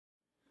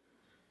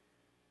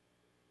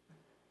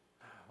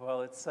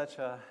Well, it's such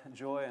a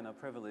joy and a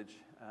privilege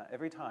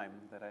every time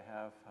that I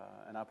have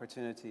an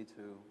opportunity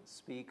to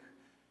speak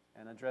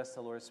and address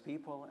the Lord's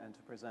people and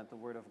to present the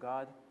Word of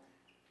God.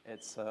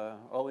 It's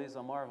always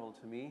a marvel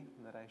to me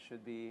that I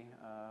should be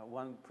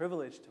one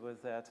privileged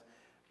with that,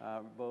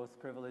 both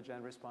privilege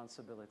and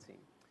responsibility.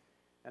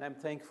 And I'm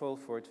thankful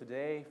for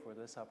today, for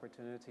this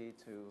opportunity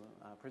to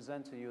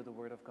present to you the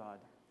Word of God.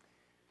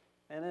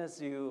 And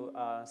as you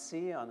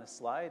see on the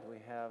slide, we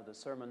have the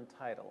sermon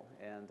title.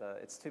 And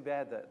it's too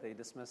bad that they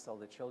dismissed all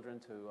the children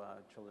to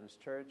children's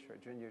church or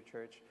junior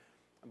church.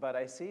 But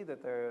I see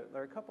that there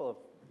are a couple of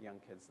young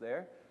kids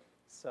there.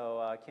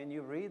 So can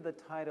you read the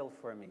title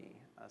for me,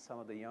 some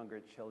of the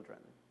younger children?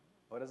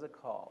 What is it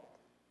called?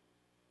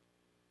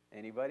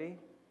 Anybody?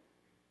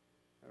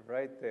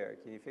 Right there.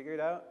 Can you figure it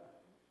out?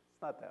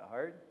 It's not that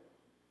hard.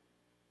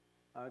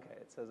 Okay,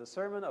 it says a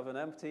sermon of an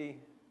empty,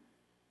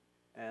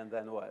 and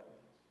then what?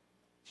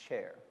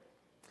 Chair.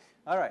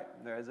 All right,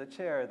 there's a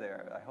chair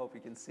there. I hope you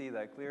can see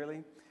that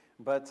clearly.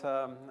 But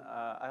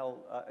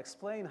I'll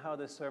explain how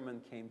this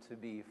sermon came to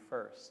be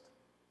first.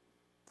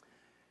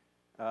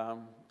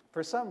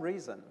 For some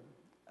reason,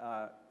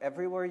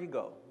 everywhere you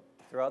go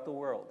throughout the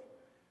world,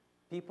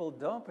 people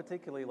don't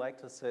particularly like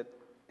to sit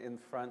in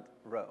front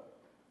row.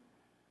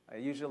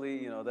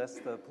 Usually, that's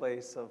the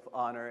place of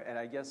honor, and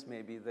I guess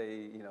maybe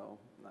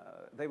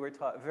they were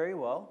taught very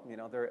well.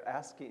 They're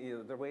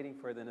asking, they're waiting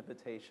for the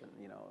invitation.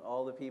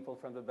 All the people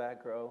from the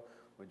back row,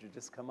 would you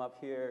just come up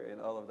here, and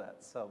all of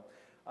that. So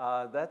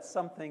that's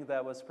something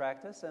that was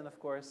practiced, and of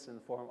course,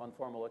 on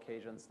formal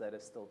occasions, that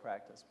is still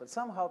practiced. But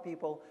somehow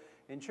people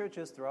in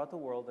churches throughout the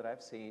world that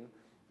I've seen,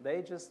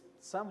 they just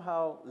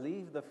somehow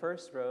leave the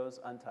first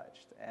rows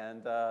untouched.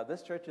 And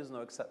this church is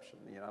no exception.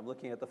 I'm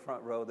looking at the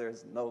front row,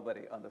 there's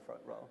nobody on the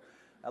front row.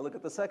 I look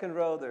at the second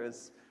row,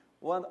 there's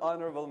one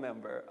honorable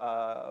member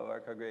of our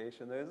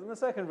congregation. There's in the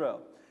second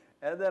row.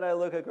 And then I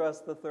look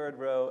across the third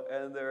row,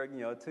 and there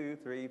are 2,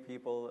 3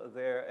 people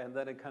there, and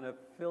then it kind of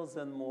fills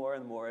in more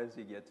and more as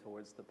you get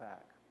towards the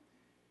back.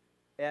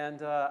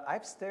 And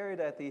I've stared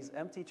at these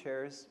empty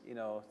chairs,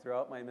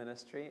 throughout my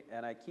ministry,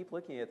 and I keep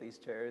looking at these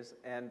chairs,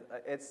 and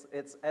it's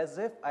as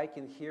if I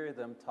can hear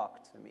them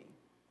talk to me.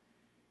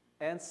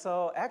 And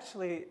so,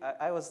 actually,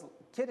 I was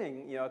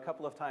kidding, a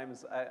couple of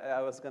times.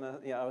 I was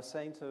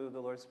saying to the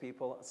Lord's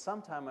people,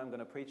 sometime I'm going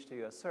to preach to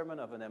you a sermon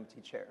of an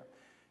empty chair.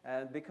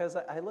 And because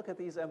I look at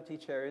these empty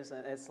chairs,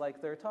 and it's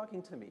like they're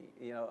talking to me.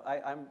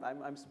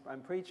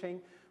 I'm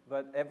preaching,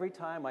 but every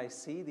time I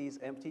see these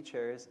empty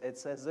chairs,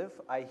 it's as if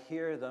I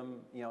hear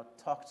them,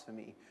 talk to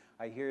me.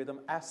 I hear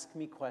them ask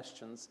me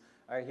questions.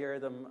 I hear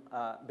them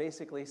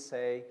basically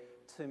say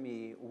to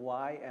me,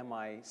 why am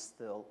I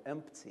still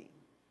empty?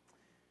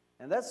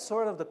 And that's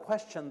sort of the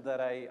question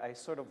that I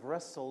sort of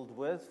wrestled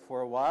with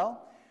for a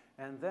while.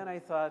 And then I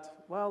thought,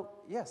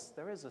 well, yes,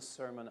 there is a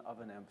sermon of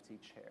an empty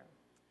chair.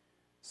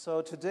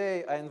 So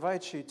today I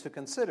invite you to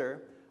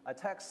consider a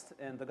text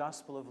in the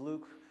Gospel of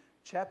Luke,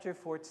 chapter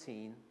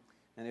 14.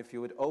 And if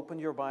you would open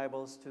your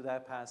Bibles to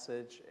that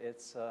passage,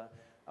 it's a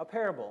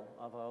parable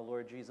of our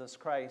Lord Jesus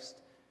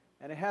Christ.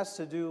 And it has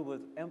to do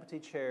with empty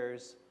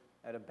chairs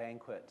at a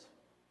banquet.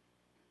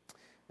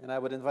 And I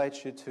would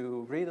invite you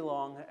to read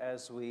along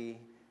as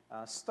we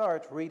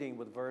start reading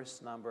with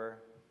verse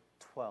number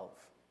 12.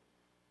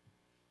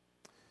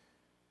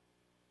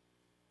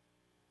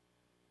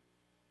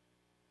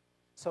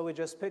 So we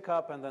just pick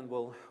up and then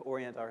we'll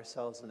orient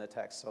ourselves in the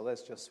text. So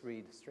let's just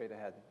read straight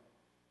ahead.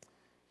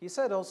 He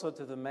said also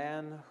to the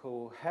man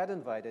who had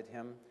invited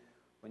him,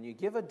 when you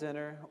give a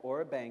dinner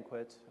or a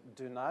banquet,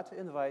 do not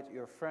invite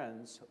your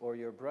friends or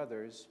your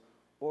brothers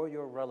or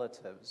your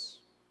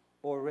relatives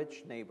or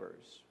rich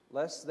neighbors,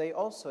 lest they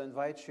also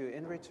invite you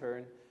in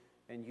return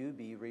and you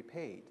be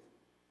repaid.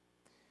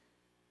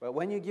 But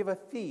when you give a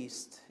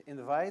feast,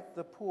 invite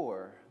the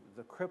poor,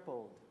 the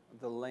crippled,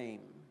 the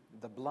lame,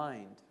 the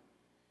blind,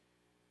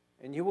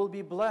 and you will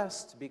be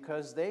blessed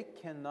because they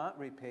cannot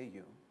repay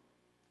you.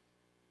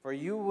 For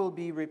you will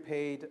be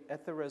repaid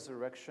at the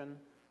resurrection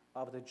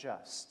of the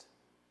just.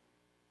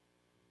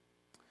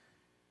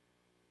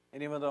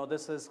 And even though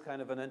this is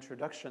kind of an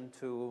introduction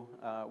to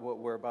what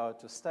we're about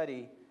to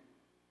study,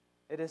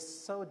 it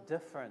is so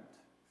different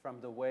from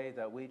the way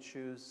that we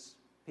choose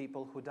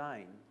people who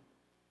dine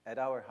at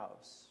our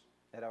house,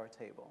 at our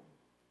table.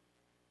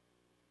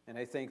 And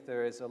I think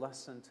there is a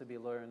lesson to be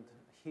learned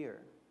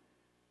here,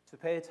 to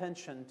pay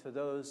attention to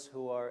those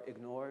who are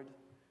ignored,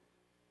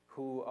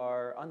 who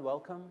are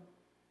unwelcome,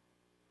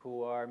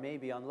 who are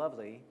maybe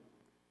unlovely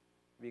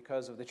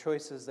because of the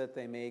choices that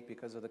they make,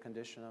 because of the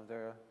condition of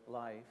their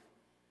life.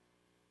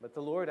 But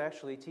the Lord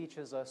actually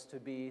teaches us to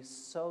be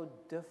so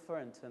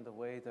different in the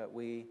way that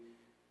we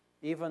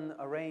even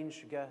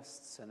arrange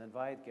guests and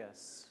invite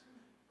guests,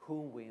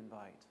 whom we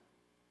invite.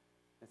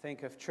 I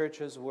think if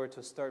churches were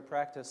to start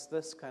practice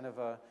this kind of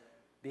a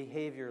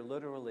behavior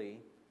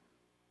literally,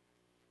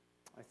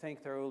 I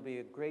think there will be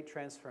a great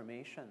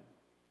transformation,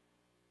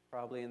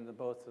 probably in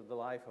both the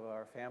life of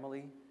our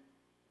family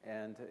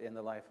and in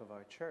the life of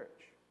our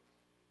church.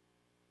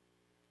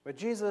 But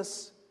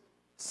Jesus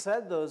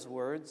said those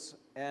words,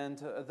 and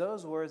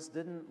those words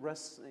didn't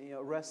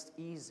rest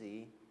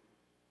easy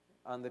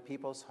on the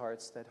people's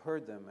hearts that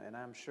heard them. And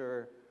I'm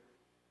sure,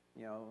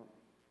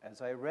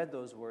 as I read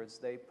those words,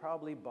 they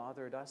probably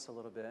bothered us a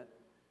little bit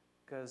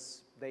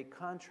because they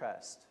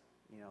contrast,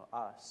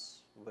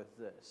 us with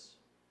this.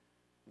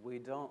 We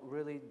don't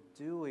really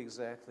do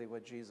exactly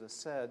what Jesus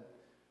said,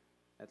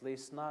 at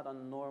least not a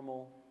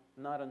normal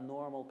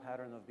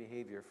pattern of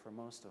behavior for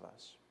most of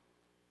us.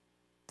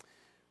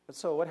 But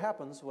so what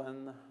happens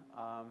when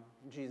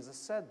Jesus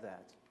said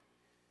that?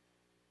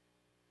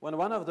 When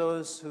one of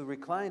those who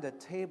reclined at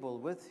table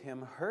with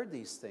him heard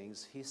these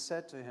things, he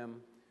said to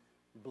him,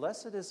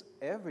 "Blessed is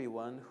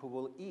everyone who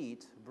will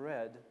eat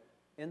bread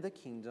in the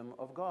kingdom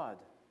of God."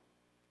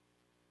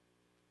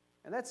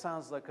 And that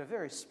sounds like a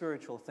very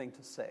spiritual thing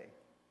to say.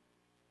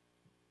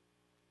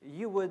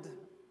 You would,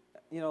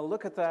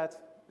 look at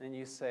that and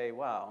you say,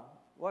 wow,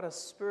 what a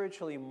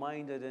spiritually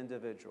minded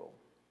individual.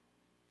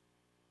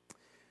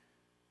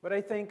 But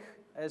I think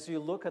as you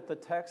look at the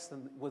text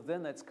and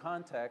within its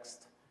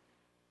context,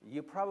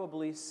 you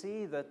probably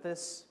see that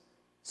this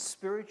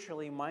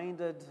spiritually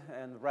minded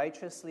and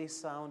righteously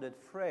sounded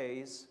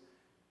phrase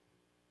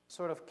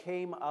sort of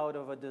came out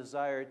of a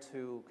desire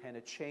to kind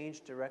of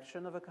change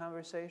direction of a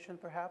conversation,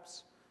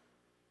 perhaps,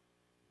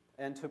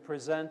 and to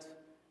present,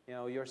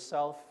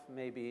 yourself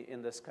maybe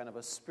in this kind of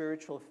a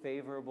spiritual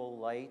favorable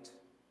light.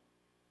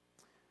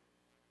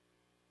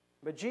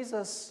 But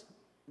Jesus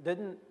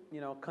didn't,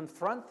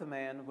 confront the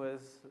man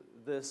with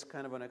this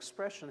kind of an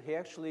expression. He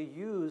actually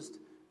used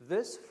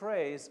this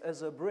phrase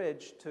as a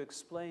bridge to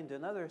explain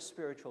another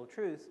spiritual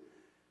truth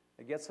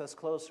that gets us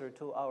closer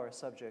to our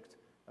subject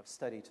of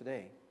study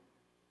today.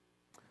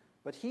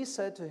 But he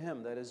said to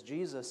him, that is,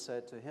 Jesus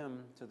said to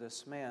him, to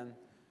this man,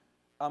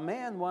 "A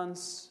man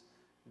once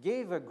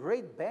gave a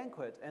great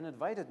banquet and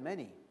invited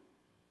many.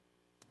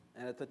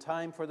 And at the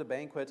time for the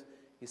banquet,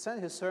 he sent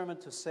his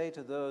servant to say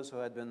to those who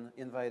had been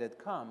invited,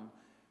 'Come,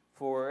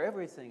 for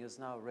everything is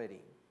now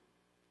ready.'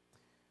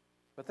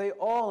 But they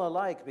all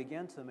alike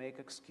began to make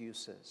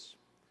excuses.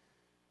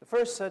 The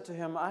first said to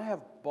him, 'I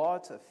have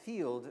bought a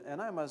field,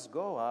 and I must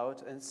go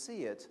out and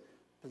see it.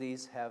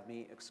 Please have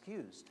me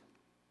excused.'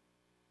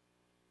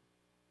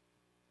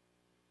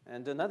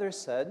 And another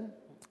said,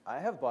 'I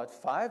have bought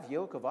 5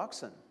 yoke of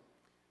oxen,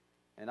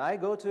 and I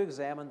go to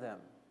examine them.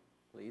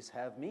 Please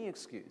have me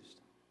excused.'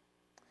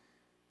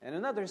 And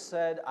another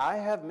said, 'I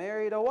have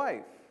married a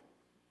wife,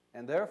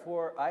 and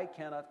therefore I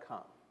cannot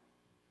come.'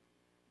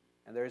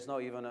 And there is no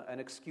even an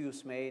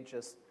excuse made,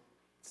 just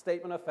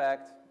statement of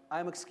fact,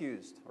 I'm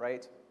excused,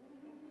 right?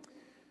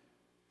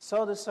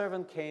 So the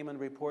servant came and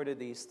reported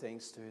these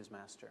things to his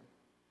master.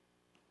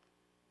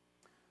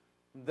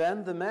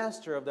 Then the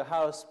master of the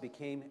house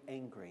became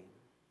angry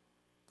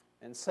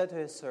and said to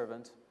his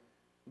servant,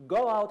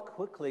 'Go out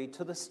quickly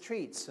to the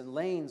streets and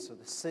lanes of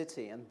the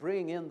city and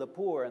bring in the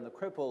poor and the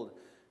crippled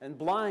and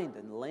blind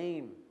and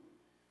lame.'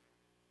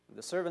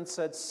 The servant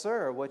said,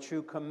 'Sir, what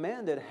you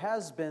commanded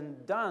has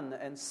been done,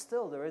 and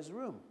still there is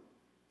room.'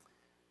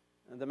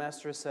 And the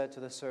master said to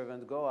the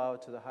servant, 'Go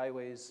out to the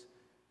highways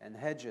and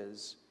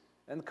hedges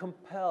and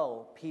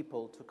compel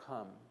people to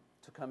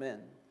come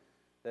in,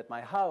 that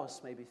my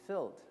house may be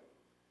filled.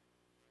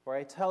 For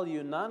I tell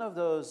you, none of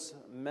those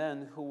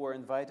men who were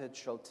invited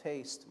shall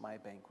taste my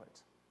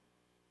banquet.'"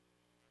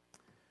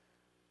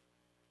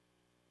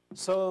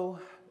 So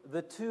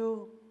the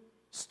two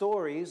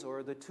stories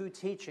or the two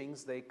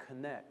teachings, they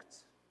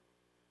connect.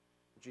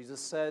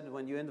 Jesus said,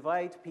 when you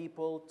invite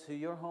people to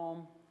your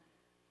home,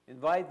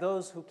 invite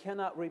those who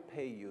cannot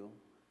repay you.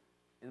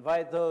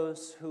 Invite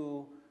those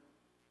who,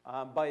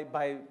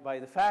 by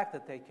the fact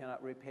that they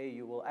cannot repay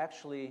you, will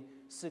actually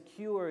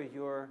secure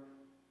your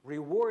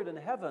reward in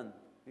heaven,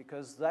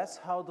 because that's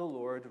how the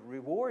Lord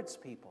rewards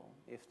people.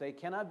 If they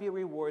cannot be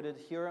rewarded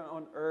here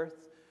on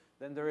earth,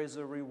 then there is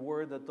a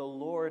reward that the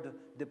Lord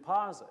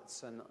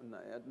deposits and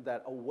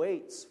that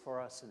awaits for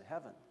us in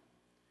heaven.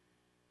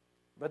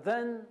 But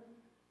then,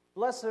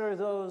 blessed are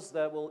those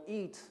that will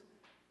eat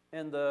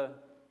in the,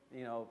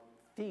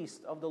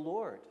 feast of the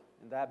Lord,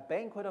 in that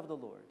banquet of the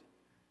Lord.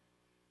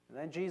 And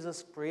then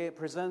Jesus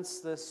presents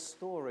this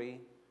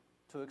story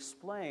to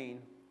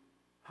explain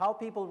how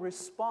people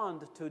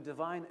respond to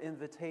divine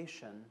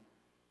invitation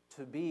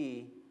to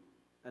be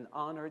an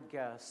honored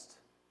guest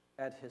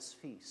at his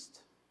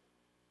feast.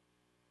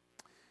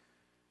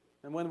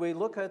 And when we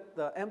look at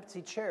the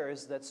empty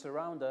chairs that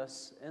surround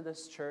us in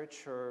this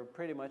church, or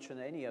pretty much in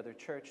any other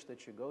church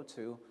that you go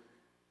to,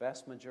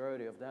 vast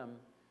majority of them,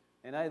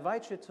 and I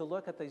invite you to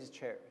look at these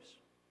chairs.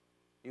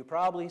 You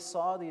probably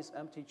saw these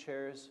empty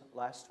chairs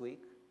last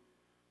week.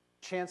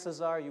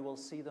 Chances are you will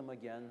see them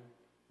again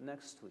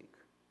next week.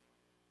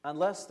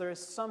 Unless there is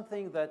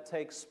something that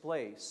takes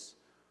place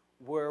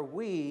where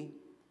we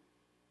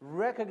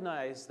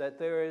recognize that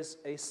there is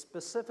a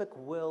specific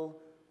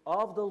will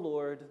of the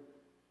Lord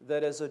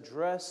that is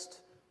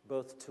addressed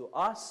both to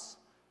us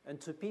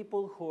and to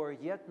people who are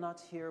yet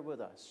not here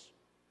with us,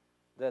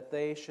 that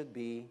they should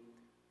be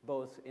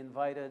both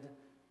invited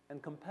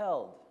and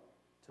compelled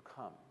to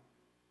come.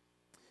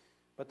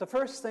 But the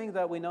first thing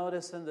that we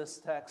notice in this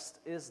text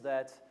is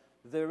that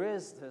there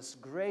is this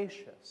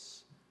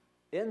gracious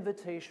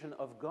invitation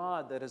of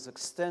God that is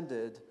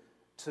extended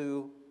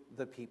to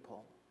the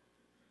people.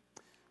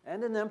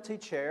 And an empty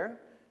chair,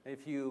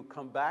 if you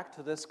come back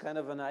to this kind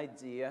of an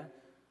idea,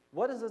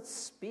 what does it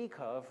speak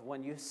of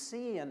when you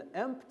see an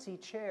empty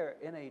chair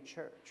in a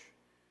church?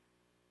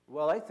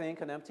 Well, I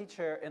think an empty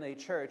chair in a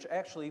church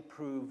actually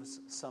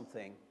proves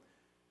something.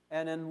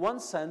 And in one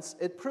sense,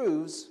 it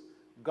proves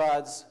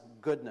God's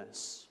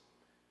goodness,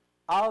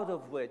 out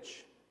of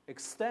which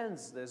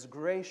extends this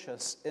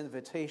gracious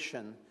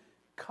invitation,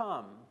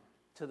 come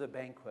to the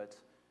banquet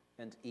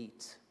and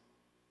eat.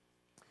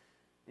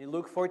 In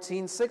Luke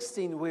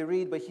 14:16 we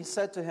read, but he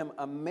said to him,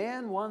 a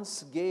man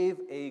once gave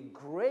a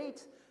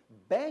great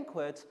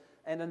banquet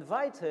and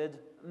invited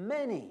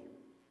many.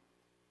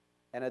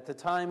 And at the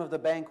time of the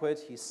banquet,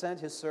 he sent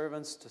his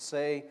servants to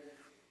say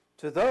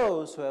to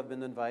those who have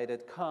been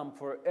invited, come,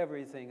 for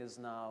everything is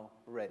now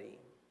ready.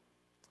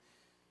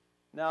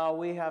 Now,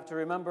 we have to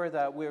remember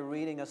that we're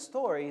reading a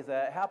story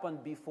that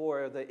happened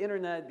before the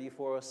internet,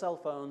 before cell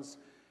phones.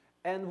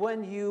 And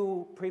when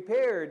you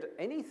prepared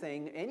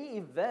anything, any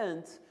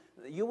event,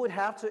 you would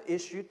have to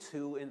issue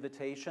 2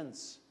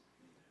 invitations.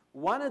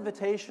 One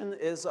invitation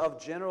is of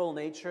general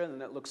nature,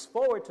 and it looks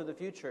forward to the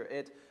future.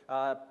 It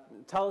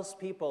tells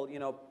people,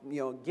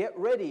 get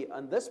ready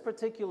on this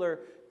particular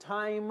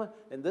time,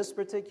 in this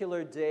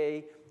particular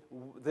day,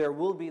 there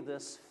will be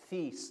this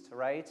feast,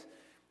 right?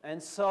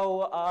 And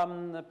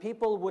so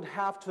people would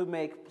have to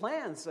make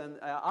plans, and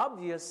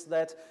obvious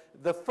that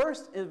the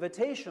first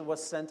invitation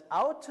was sent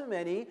out to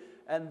many,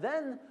 and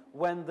then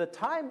when the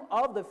time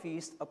of the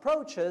feast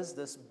approaches,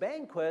 this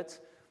banquet,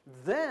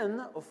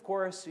 then, of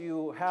course,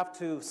 you have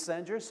to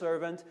send your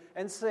servant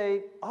and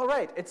say, all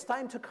right, it's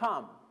time to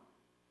come.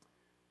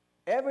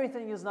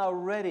 Everything is now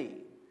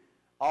ready.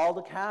 All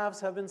the calves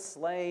have been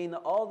slain.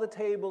 All the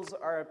tables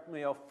are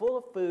full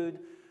of food.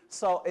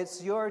 So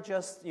it's your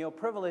just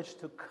privilege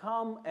to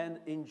come and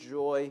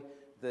enjoy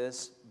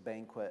this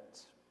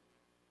banquet.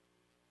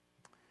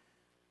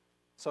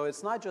 So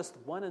it's not just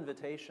one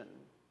invitation.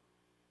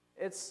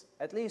 It's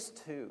at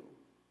least 2.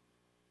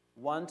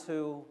 One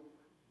to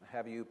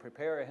have you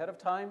prepare ahead of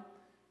time,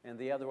 and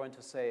the other one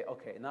to say,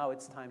 okay, now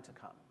it's time to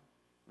come.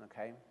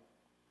 Okay?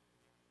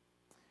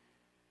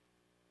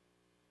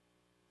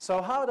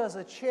 So how does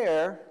a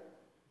chair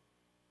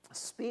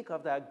speak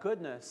of that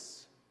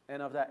goodness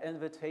and of that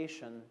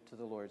invitation to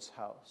the Lord's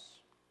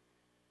house?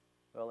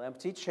 Well,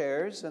 empty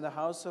chairs in the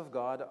house of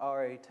God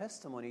are a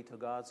testimony to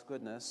God's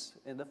goodness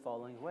in the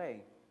following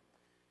way.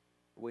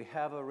 We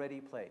have a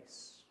ready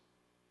place.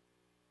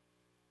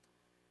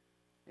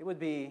 It would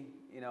be,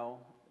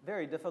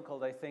 very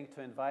difficult, I think,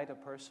 to invite a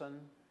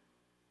person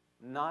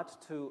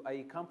not to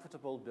a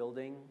comfortable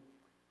building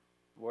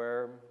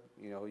where,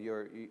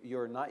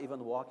 you're not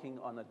even walking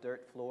on a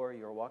dirt floor,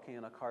 you're walking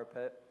on a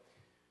carpet.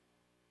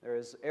 There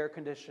is air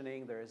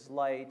conditioning, there is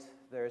light,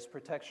 there is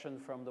protection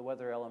from the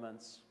weather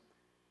elements.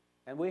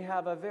 And we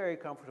have a very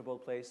comfortable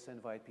place to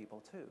invite people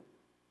to.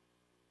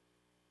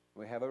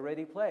 We have a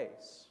ready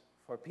place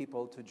for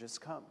people to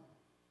just come.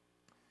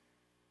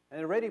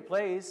 And a ready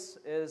place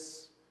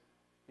is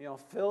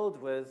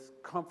filled with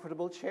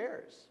comfortable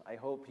chairs. I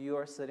hope you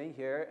are sitting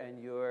here and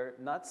you're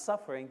not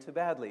suffering too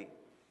badly.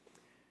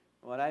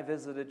 When I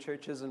visited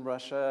churches in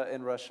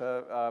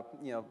Russia,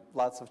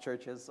 lots of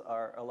churches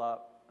are a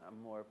lot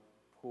more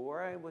poor,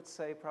 I would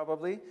say,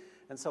 probably.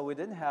 And so we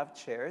didn't have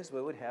chairs.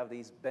 We would have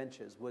these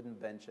benches, wooden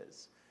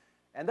benches.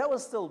 And that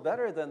was still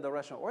better than the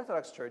Russian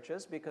Orthodox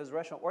churches, because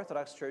Russian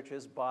Orthodox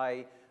churches,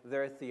 by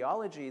their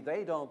theology,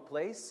 they don't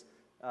place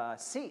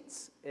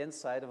seats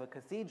inside of a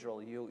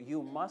cathedral.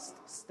 You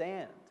must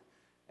stand.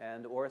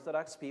 And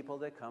Orthodox people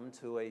that come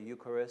to a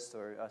Eucharist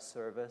or a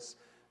service,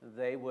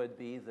 they would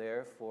be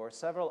there for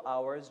several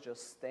hours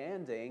just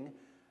standing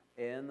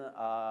in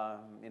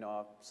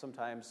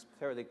sometimes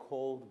fairly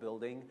cold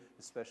building,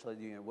 especially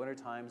during winter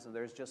times, and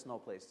there's just no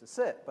place to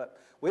sit. But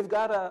we've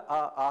got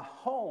a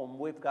home,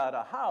 we've got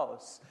a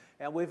house,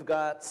 and we've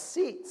got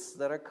seats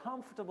that are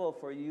comfortable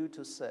for you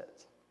to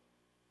sit.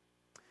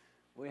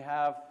 We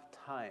have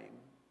time.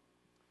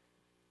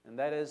 And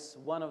that is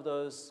one of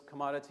those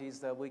commodities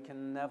that we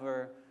can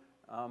never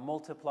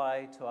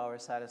multiply to our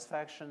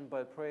satisfaction,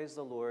 but praise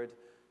the Lord,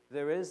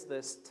 there is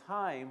this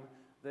time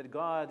that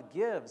God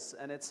gives,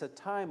 and it's a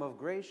time of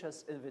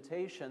gracious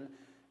invitation.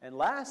 And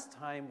last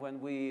time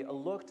when we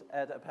looked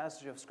at a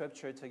passage of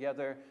Scripture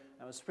together,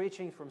 I was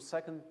preaching from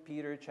 2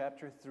 Peter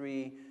chapter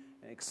 3,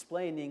 and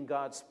explaining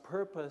God's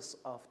purpose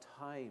of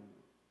time.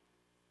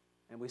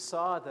 And we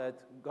saw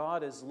that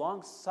God is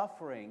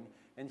long-suffering,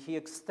 and He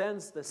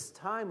extends this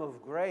time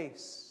of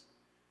grace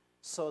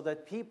so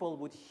that people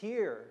would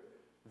hear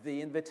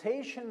the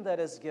invitation that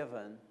is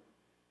given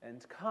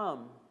and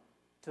come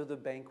to the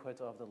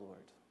banquet of the Lord.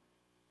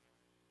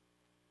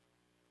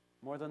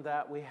 More than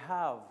that, we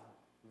have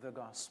the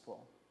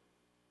gospel.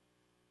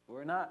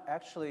 We're not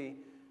actually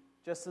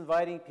just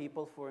inviting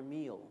people for a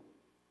meal.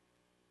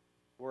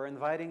 We're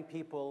inviting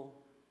people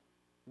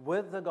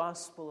with the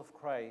gospel of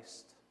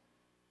Christ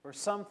for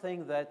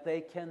something that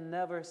they can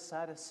never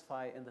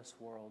satisfy in this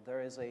world.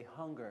 There is a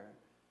hunger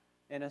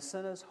in a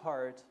sinner's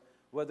heart,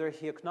 whether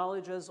he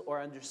acknowledges or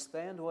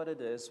understands what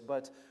it is,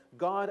 but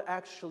God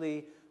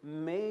actually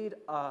made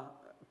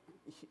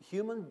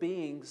human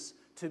beings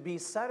to be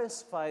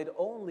satisfied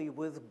only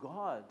with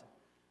God.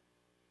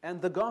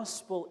 And the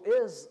gospel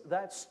is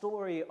that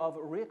story of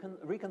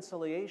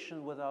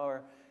reconciliation with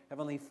our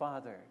Heavenly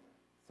Father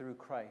through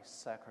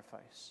Christ's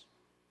sacrifice.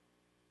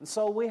 And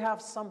so we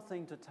have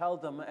something to tell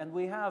them, and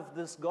we have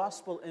this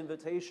gospel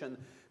invitation.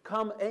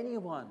 Come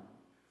anyone,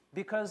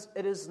 because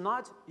it is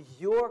not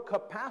your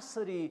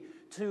capacity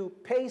to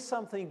pay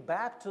something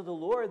back to the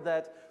Lord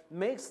that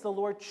makes the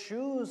Lord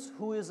choose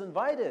who is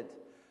invited.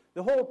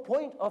 The whole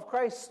point of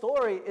Christ's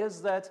story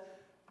is that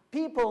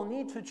people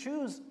need to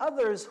choose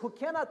others who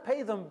cannot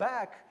pay them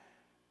back.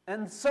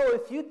 And so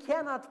if you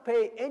cannot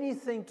pay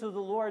anything to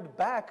the Lord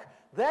back,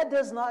 that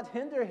does not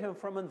hinder him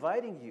from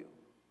inviting you.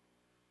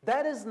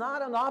 That is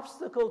not an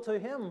obstacle to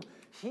him.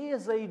 He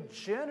is a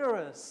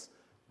generous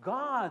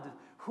God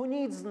who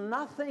needs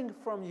nothing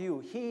from you.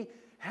 He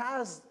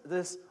has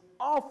this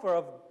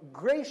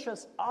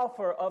gracious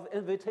offer of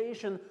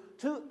invitation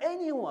to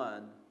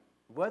anyone,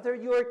 whether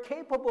you are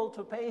capable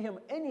to pay him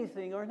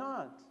anything or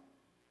not.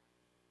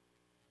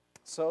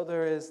 So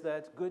there is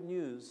that good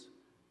news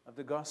of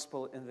the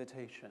gospel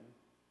invitation.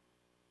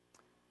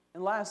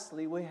 And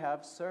lastly, we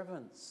have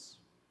servants.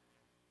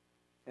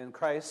 In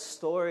Christ's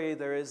story,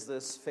 there is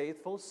this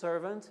faithful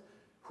servant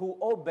who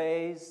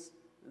obeys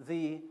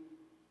the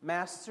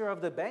master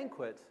of the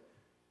banquet.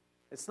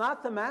 It's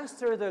not the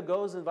master that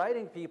goes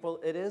inviting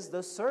people, it is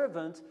the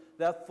servant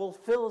that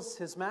fulfills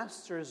his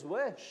master's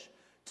wish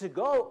to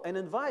go and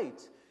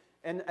invite.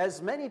 And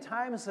as many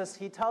times as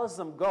he tells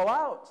them, go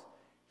out,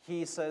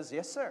 he says,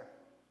 yes, sir,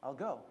 I'll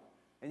go.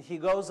 And he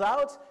goes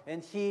out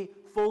and he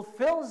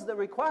fulfills the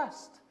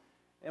request.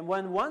 And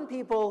when one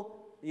people,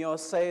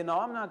 say, no,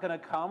 I'm not going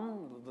to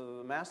come,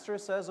 the master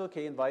says,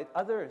 okay, invite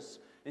others.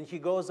 And he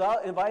goes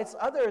out, invites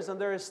others, and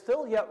there is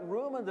still yet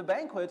room in the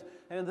banquet.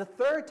 And the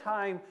third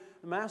time,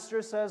 the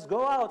master says,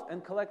 go out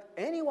and collect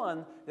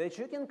anyone that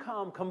you can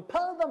come,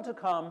 compel them to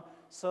come,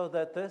 so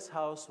that this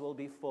house will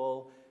be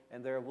full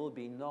and there will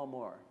be no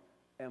more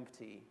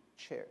empty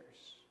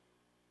chairs.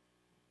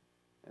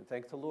 And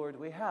thank the Lord,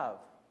 we have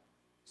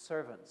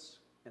servants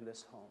in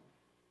this home,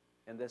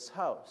 in this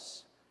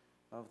house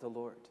of the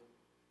Lord.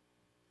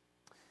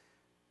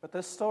 But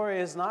this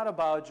story is not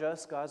about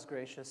just God's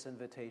gracious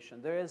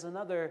invitation. There is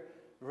another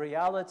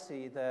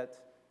reality that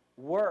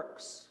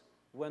works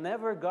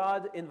whenever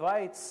God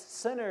invites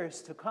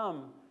sinners to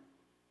come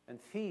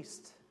and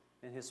feast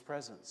in his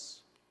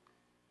presence.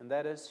 And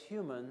that is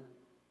human,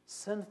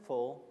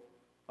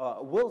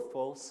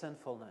 willful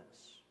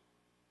sinfulness.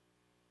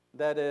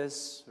 That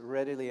is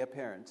readily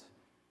apparent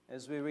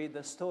as we read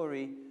the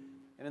story.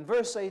 And in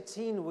verse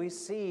 18, we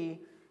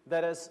see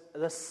that as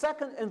the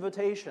second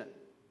invitation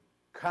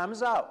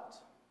comes out,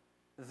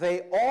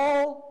 they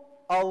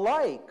all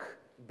alike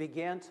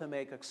began to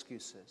make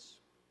excuses.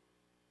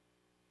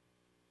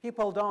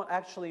 People don't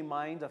actually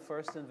mind the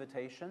first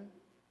invitation.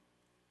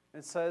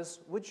 It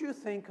says, would you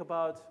think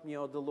about, the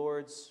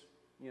Lord's,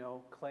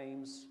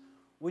 claims?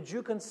 Would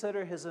you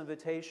consider his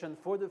invitation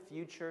for the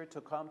future to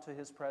come to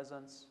his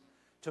presence,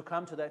 to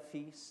come to that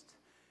feast?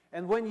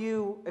 And when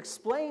you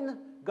explain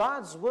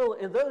God's will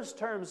in those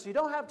terms, you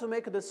don't have to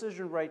make a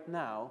decision right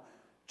now.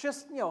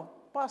 Just,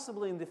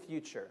 possibly in the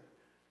future.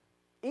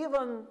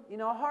 Even,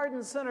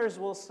 hardened sinners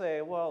will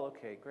say, well,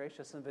 okay,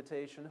 gracious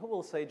invitation. Who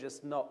will say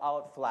just no,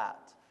 out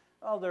flat?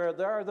 Well,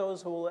 there are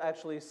those who will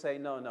actually say,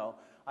 no,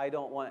 I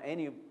don't want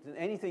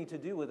anything to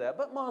do with that.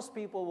 But most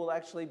people will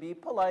actually be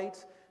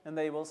polite, and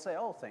they will say,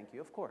 oh, thank you,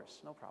 of course,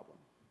 no problem.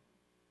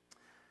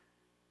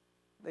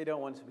 They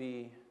don't want to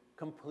be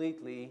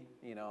completely,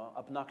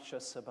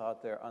 obnoxious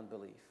about their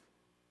unbelief.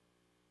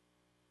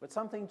 But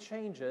something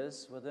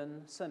changes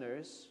within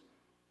sinners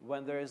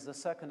when there is the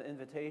second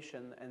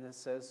invitation and it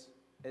says,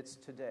 it's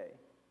today.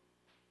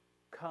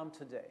 Come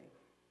today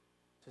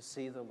to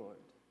see the Lord.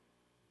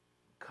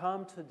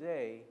 Come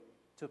today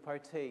to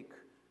partake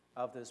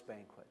of this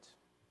banquet.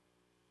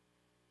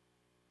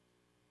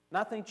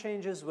 Nothing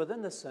changes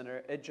within the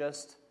sinner. It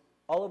just,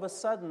 all of a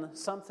sudden,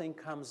 something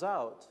comes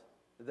out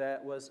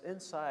that was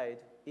inside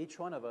each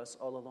one of us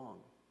all along.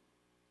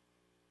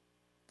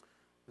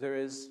 There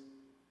is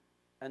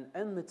an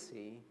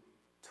enmity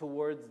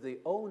towards the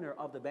owner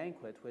of the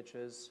banquet, which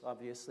is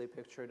obviously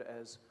pictured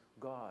as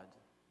God.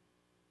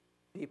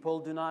 People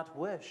do not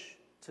wish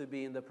to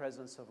be in the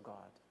presence of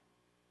God.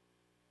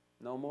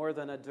 No more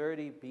than a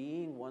dirty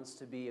being wants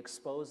to be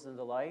exposed in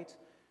the light.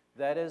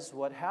 That is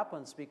what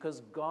happens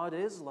because God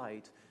is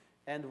light.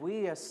 And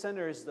we as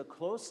sinners, the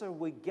closer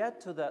we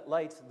get to that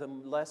light, the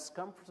less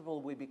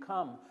comfortable we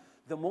become.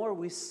 The more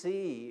we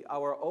see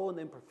our own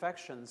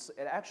imperfections,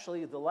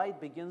 the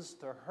light begins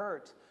to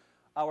hurt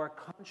our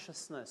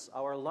consciousness,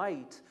 our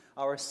light,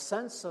 our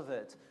sense of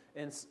it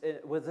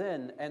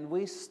within, and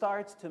we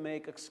start to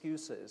make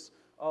excuses.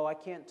 Oh, I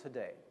can't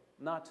today.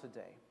 Not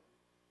today.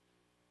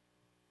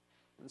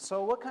 And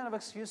so what kind of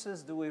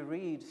excuses do we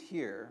read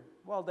here?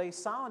 Well, they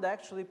sound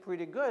actually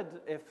pretty good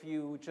if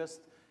you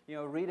just,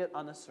 read it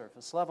on a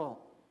surface level.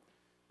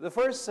 The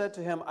first said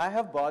to him, I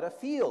have bought a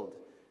field,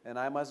 and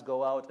I must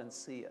go out and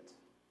see it.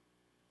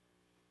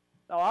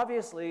 Now,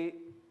 obviously,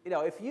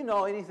 if you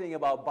know anything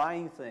about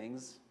buying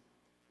things,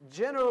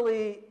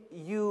 generally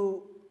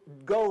you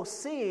go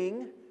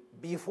seeing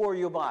before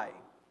you buy.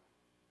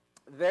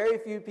 Very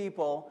few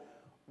people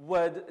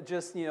would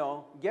just,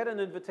 get an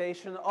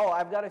invitation, oh,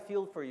 I've got a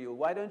field for you,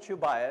 why don't you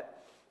buy it?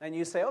 And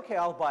you say, okay,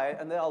 I'll buy it,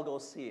 and then I'll go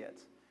see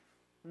it.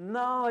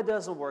 No, it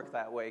doesn't work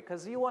that way,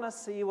 because you want to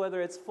see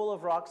whether it's full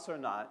of rocks or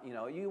not.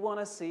 You want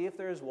to see if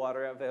there's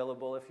water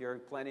available, if you're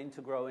planning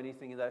to grow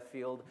anything in that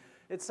field,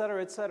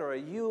 etc., etc.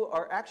 You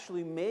are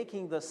actually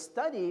making the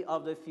study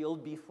of the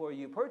field before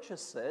you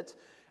purchase it,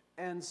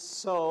 and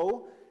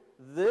so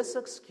this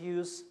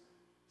excuse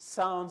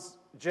sounds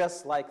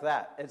just like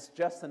that. It's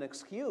just an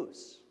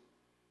excuse.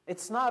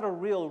 It's not a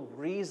real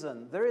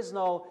reason. There is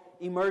no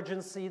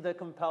emergency that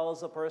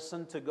compels a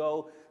person to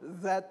go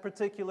that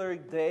particular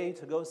day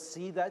to go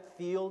see that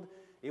field.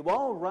 It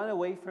won't run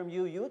away from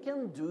you. You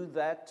can do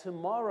that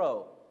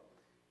tomorrow.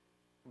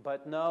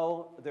 But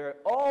no, there are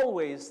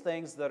always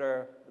things that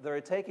are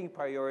taking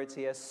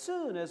priority as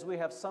soon as we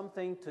have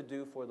something to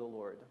do for the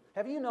Lord.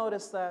 Have you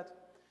noticed that?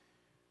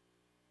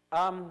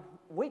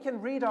 We can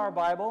read our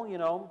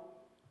Bible,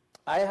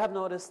 I have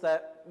noticed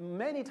that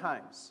many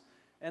times.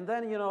 And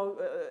then,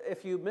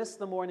 if you miss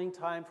the morning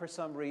time for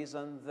some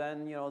reason,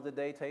 then, the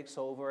day takes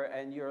over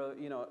and your,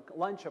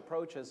 lunch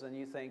approaches and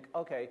you think,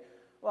 okay,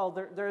 well,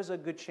 there's a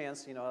good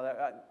chance,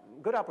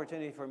 good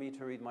opportunity for me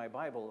to read my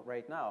Bible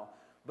right now.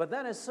 But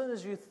then as soon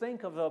as you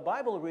think of the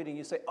Bible reading,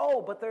 you say,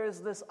 oh, but there is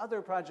this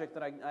other project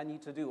that I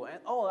need to do. And,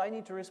 oh, I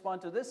need to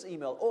respond to this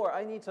email. Or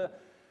I need to...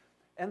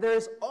 And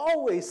there's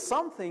always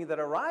something that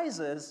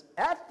arises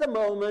at the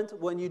moment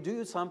when you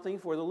do something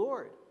for the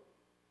Lord.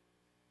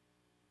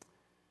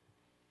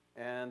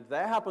 And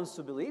that happens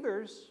to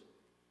believers.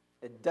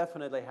 It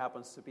definitely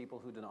happens to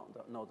people who do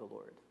not know the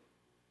Lord.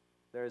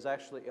 There is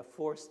actually a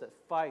force that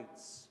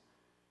fights,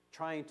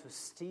 trying to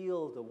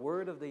steal the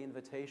word of the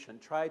invitation,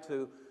 try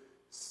to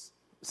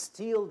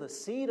steal the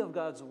seed of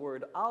God's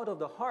word out of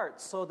the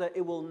heart so that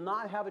it will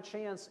not have a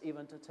chance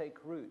even to take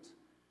root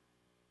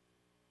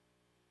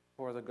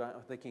for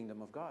the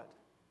kingdom of God.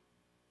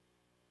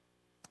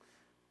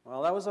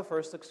 Well, that was the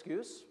first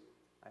excuse.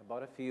 I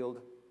bought a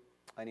field.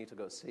 I need to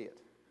go see it.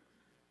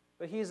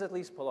 But he's at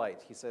least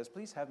polite. He says,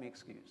 please have me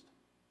excused.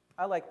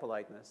 I like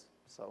politeness,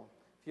 so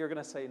if you're going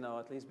to say no,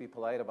 at least be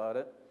polite about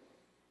it.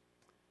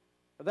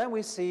 But then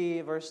we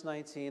see verse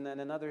 19,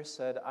 and another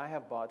said, I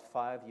have bought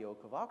 5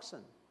 yoke of oxen,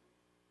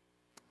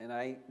 and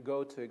I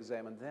go to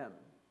examine them.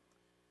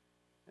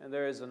 And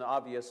there is an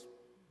obvious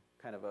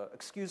kind of a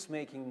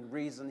excuse-making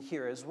reason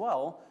here as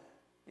well.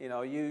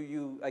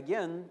 You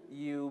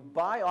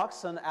buy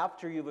oxen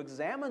after you've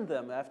examined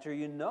them, after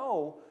you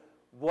know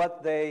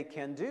what they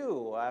can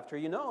do, after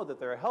you know that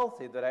they're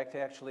healthy, that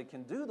actually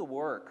can do the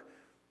work.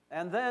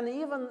 And then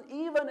even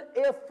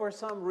if for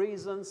some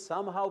reason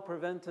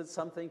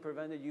something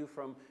prevented you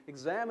from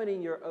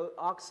examining your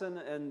oxen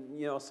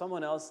and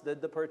someone else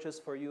did the purchase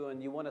for you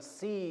and you want to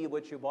see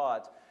what you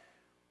bought,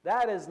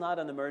 that is not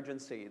an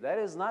emergency. That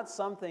is not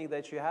something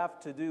that you have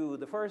to do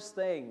the first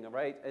thing,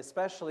 right?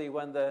 Especially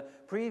when the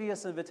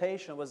previous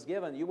invitation was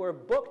given. You were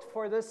booked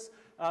for this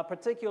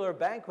particular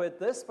banquet,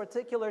 this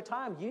particular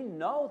time. You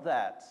know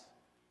that.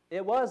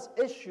 It was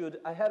issued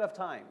ahead of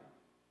time.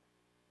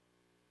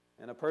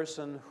 And a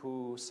person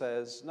who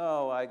says,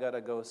 no, I got to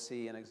go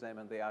see and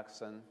examine the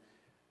oxen,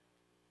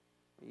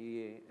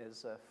 he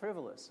is a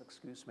frivolous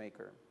excuse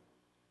maker.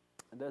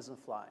 It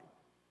doesn't fly.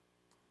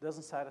 It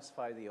doesn't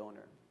satisfy the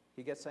owner.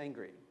 He gets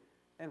angry,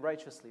 and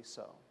righteously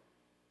so.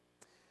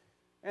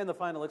 And the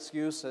final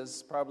excuse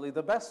is probably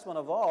the best one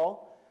of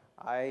all.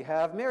 I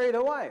have married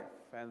a wife,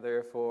 and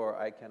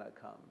therefore I cannot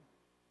come.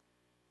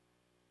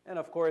 And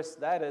of course,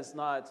 that is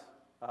not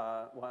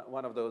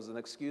one of those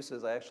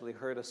excuses. I actually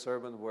heard a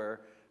sermon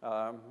where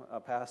a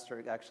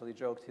pastor actually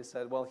joked. He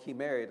said, well, he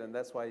married, and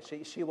that's why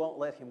she won't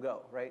let him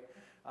go, right?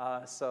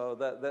 So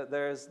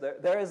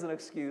there is an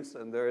excuse,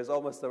 and there is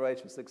almost a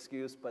righteous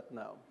excuse, but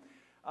no.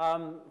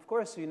 Of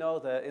course, you know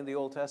that in the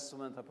Old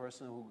Testament, a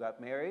person who got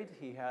married,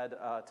 he had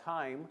a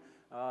time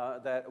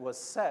that was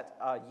set,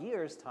 a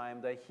year's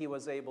time, that he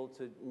was able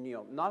to,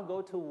 not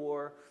go to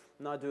war,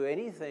 not do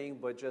anything,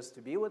 but just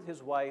to be with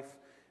his wife,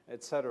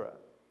 etc.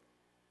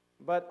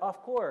 But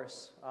of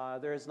course,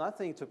 there is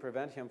nothing to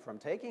prevent him from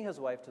taking his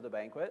wife to the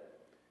banquet.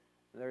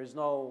 There is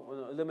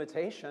no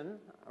limitation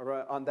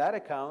on that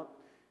account.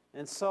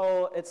 And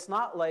so it's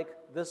not like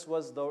this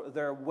was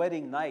their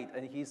wedding night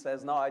and he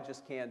says, no, I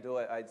just can't do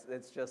it.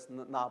 It's just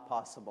not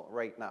possible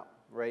right now,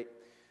 right?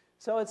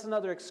 So it's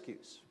another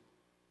excuse.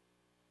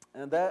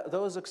 And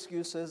those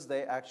excuses,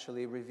 they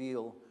actually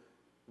reveal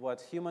what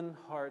human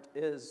heart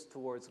is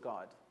towards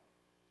God.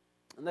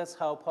 And that's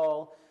how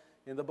Paul,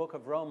 in the book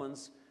of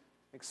Romans,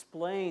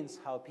 explains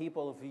how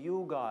people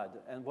view God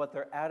and what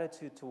their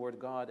attitude toward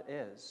God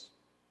is.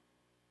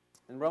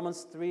 In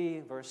Romans 3,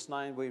 verse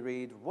 9, we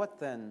read, "What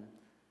then?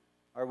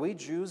 Are we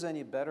Jews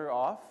any better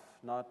off?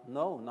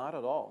 No, not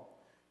at all.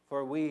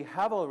 For we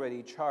have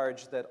already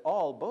charged that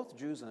all, both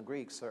Jews and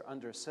Greeks, are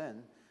under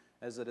sin.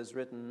 As it is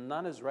written,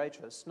 none is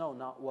righteous, no,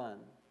 not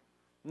one.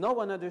 No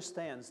one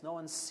understands, no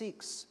one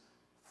seeks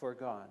for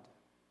God.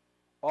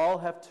 All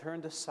have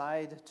turned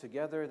aside,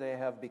 together they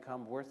have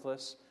become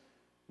worthless.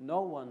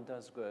 No one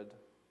does good,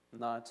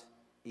 not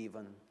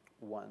even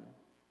one."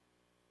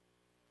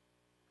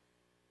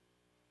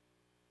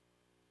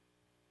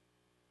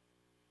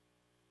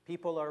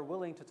 People are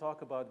willing to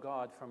talk about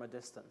God from a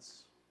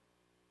distance.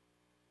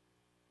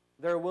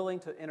 They're willing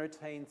to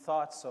entertain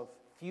thoughts of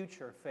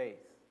future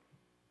faith.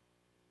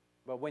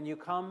 But when you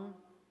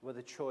come with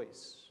a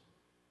choice,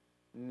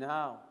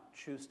 now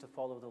choose to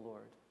follow the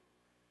Lord.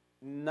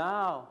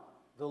 Now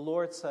the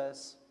Lord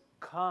says,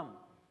 "Come."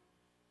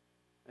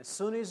 As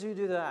soon as you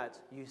do that,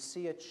 you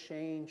see a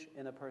change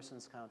in a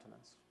person's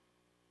countenance.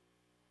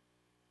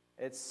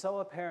 It's so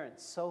apparent,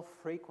 so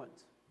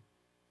frequent.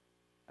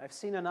 I've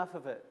seen enough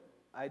of it.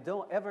 I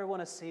don't ever want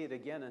to see it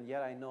again, and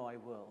yet I know I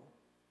will.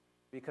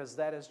 Because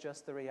that is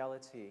just the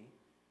reality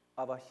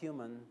of a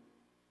human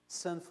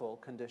sinful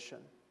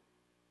condition.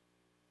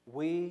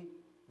 We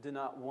do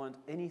not want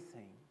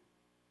anything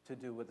to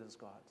do with this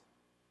God.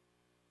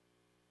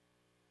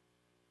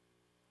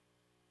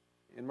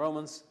 In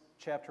Romans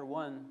chapter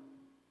 1,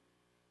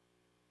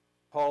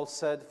 Paul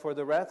said, "For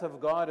the wrath of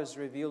God is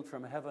revealed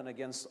from heaven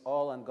against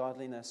all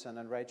ungodliness and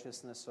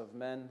unrighteousness of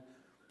men,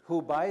 who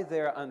by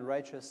their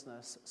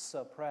unrighteousness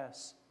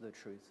suppress the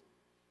truth.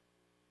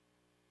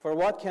 For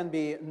what can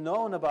be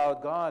known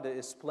about God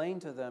is plain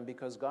to them,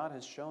 because God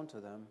has shown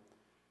to them.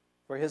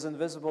 For his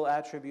invisible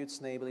attributes,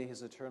 namely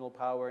his eternal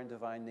power and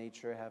divine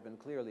nature, have been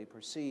clearly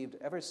perceived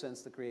ever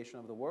since the creation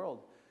of the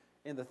world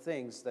in the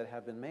things that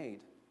have been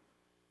made.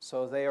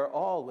 So they are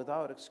all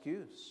without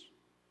excuse.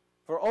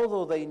 For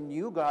although they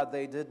knew God,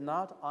 they did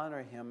not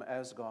honor him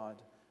as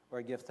God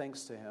or give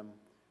thanks to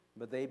him,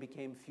 but they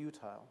became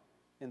futile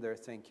in their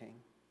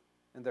thinking,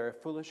 and their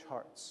foolish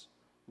hearts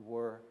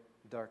were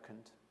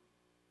darkened.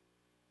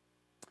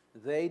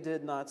 They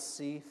did not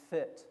see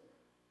fit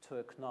to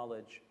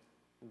acknowledge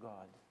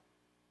God,"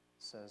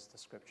 says the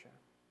Scripture.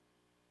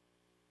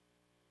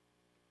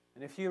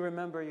 And if you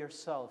remember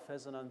yourself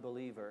as an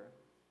unbeliever,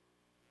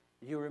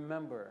 you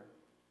remember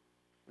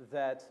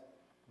that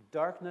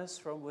darkness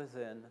from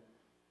within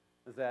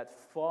that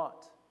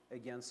fought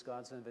against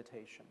God's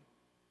invitation.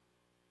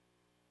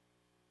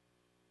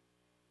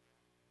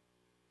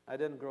 I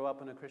didn't grow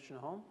up in a Christian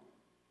home.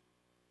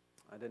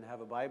 I didn't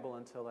have a Bible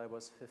until I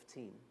was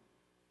 15.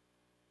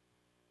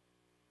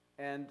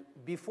 And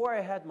before I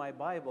had my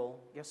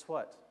Bible, guess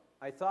what?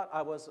 I thought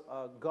I was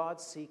a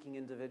God-seeking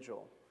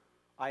individual.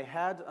 I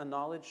had a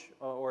knowledge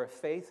or a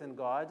faith in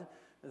God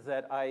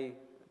that I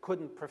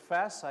couldn't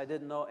profess. I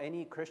didn't know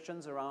any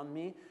Christians around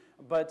me.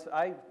 But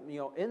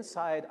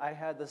inside I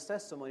had this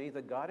testimony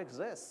that God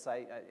exists.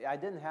 I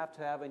didn't have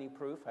to have any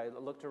proof. I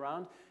looked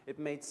around. It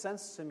made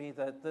sense to me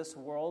that this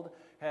world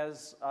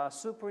has a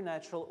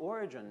supernatural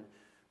origin.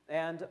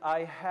 And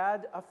I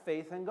had a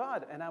faith in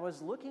God. And I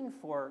was looking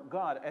for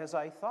God as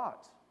I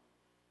thought.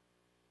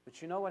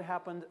 But you know what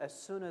happened as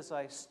soon as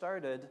I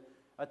started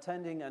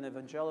attending an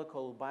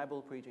evangelical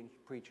Bible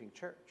preaching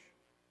church?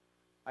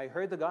 I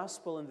heard the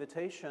gospel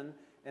invitation,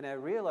 and I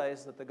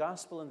realized that the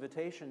gospel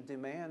invitation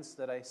demands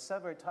that I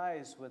sever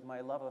ties with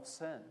my love of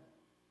sin.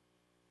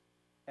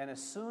 And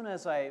as soon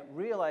as I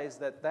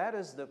realized that that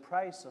is the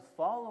price of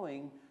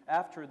following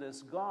after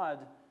this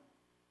God,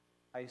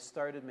 I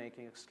started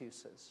making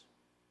excuses.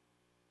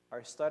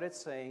 I started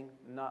saying,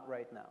 "Not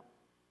right now."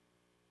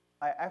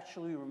 I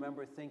actually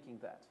remember thinking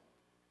that.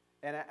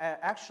 And I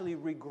actually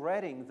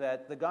regretting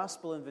that the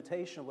gospel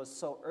invitation was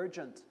so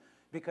urgent,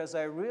 because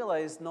I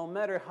realized no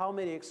matter how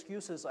many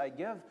excuses I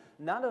give,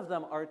 none of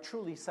them are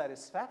truly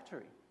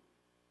satisfactory.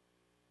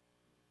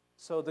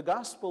 So the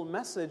gospel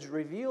message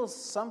reveals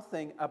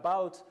something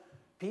about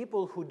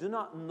people who do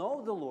not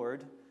know the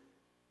Lord,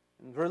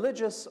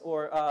 religious,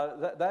 or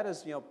that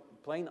is,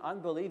 plain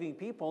unbelieving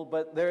people.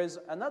 But there is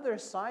another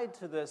side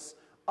to this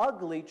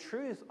ugly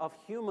truth of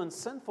human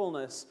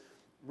sinfulness.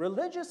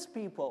 Religious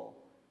people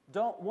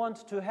don't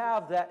want to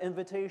have that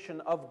invitation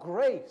of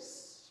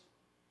grace.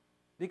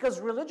 Because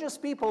religious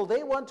people,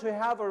 they want to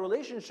have a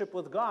relationship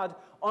with God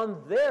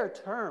on their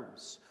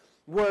terms,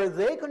 where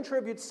they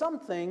contribute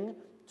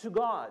something to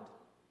God.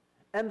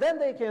 And then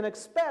they can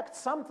expect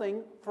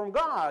something from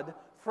God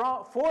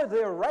for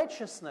their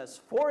righteousness,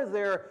 for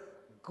their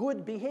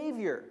good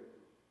behavior.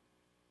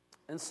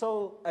 And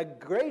so a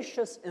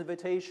gracious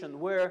invitation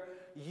where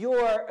you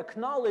are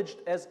acknowledged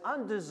as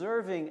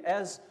undeserving,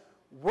 as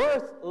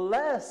worth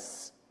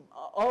less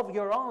of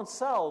your own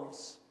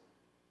selves,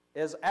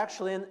 is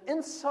actually an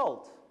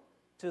insult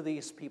to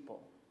these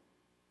people.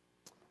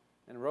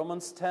 In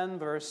Romans 10,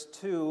 verse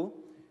 2,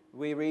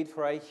 we read,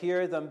 "For I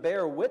hear them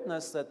bear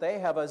witness that they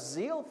have a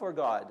zeal for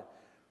God,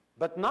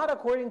 but not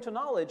according to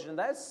knowledge." And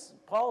that's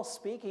Paul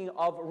speaking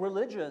of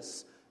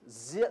religious,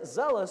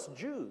 zealous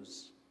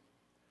Jews.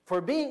 For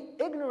being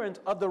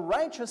ignorant of the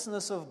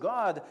righteousness of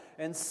God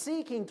and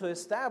seeking to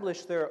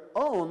establish their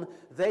own,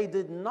 they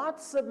did not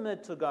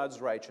submit to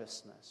God's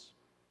righteousness.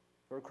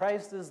 For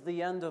Christ is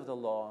the end of the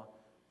law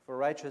for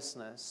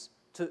righteousness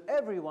to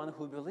everyone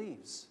who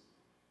believes.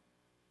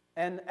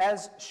 And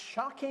as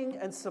shocking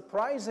and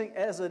surprising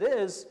as it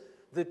is,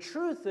 the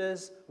truth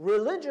is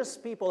religious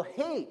people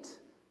hate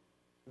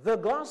the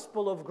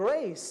gospel of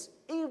grace.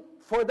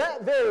 For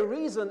that very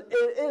reason,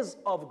 it is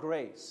of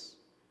grace.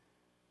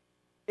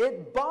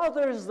 It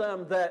bothers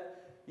them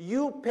that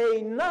you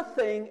pay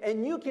nothing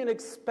and you can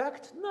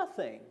expect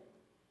nothing.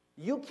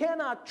 You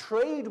cannot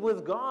trade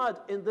with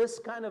God in this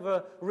kind of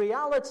a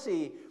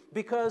reality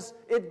because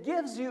it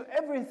gives you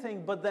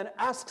everything but then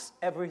asks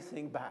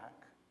everything back.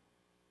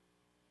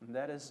 And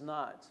that is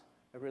not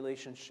a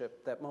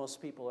relationship that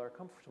most people are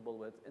comfortable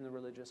with in a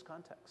religious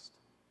context.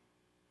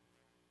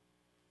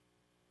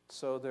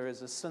 So there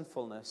is a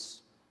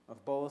sinfulness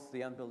of both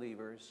the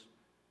unbelievers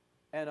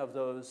and of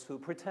those who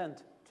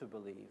pretend to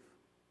believe,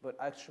 but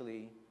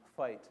actually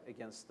fight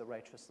against the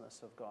righteousness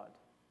of God.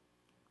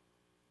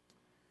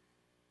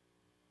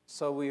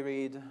 So we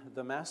read,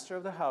 the master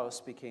of the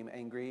house became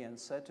angry and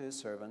said to his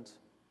servant,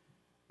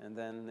 and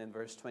then in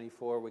verse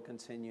 24 we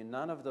continue,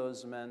 none of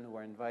those men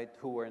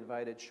who were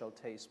invited shall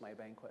taste my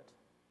banquet.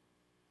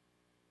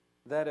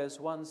 That is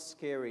one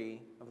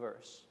scary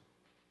verse,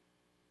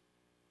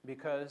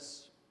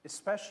 because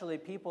especially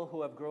people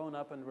who have grown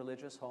up in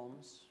religious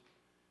homes,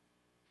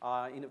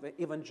 in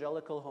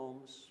evangelical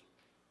homes,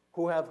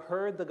 who have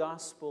heard the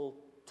gospel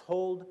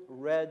told,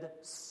 read,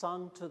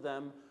 sung to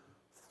them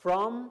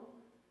from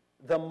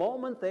the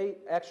moment they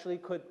actually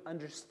could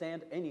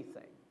understand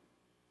anything.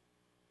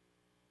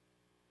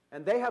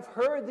 And they have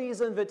heard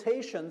these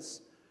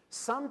invitations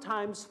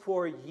sometimes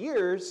for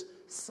years,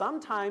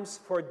 sometimes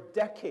for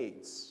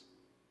decades.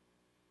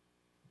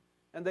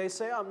 And they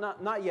say, oh,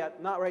 not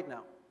yet, not right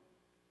now.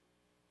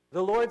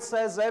 The Lord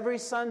says every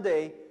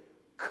Sunday,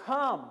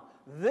 come.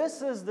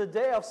 This is the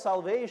day of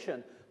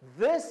salvation.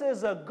 This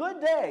is a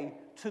good day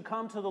to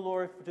come to the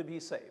Lord to be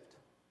saved.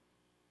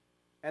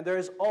 And there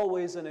is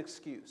always an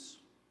excuse.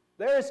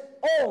 There is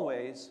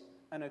always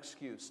an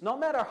excuse. No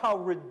matter how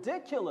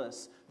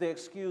ridiculous the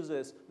excuse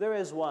is, there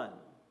is one.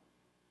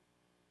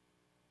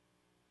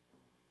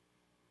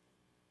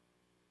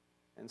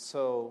 And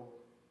so,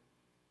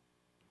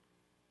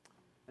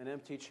 an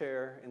empty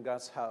chair in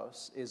God's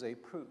house is a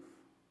proof,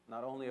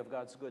 not only of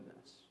God's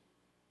goodness,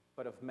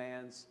 but of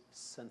man's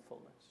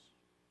sinfulness.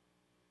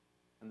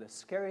 And the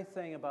scary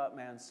thing about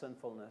man's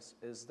sinfulness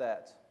is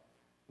that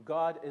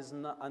God is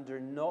under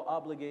no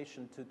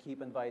obligation to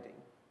keep inviting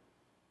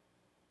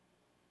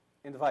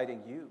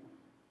you.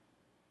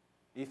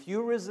 If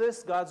you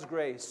resist God's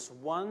grace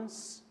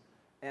once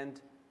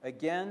and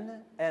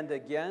again and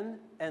again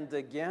and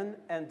again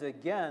and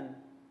again,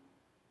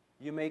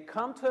 you may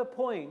come to a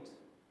point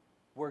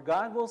where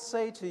God will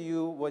say to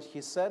you what He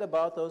said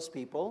about those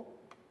people,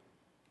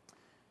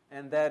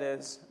 and that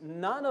is,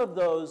 none of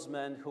those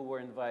men who were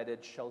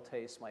invited shall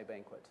taste my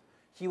banquet.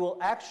 He will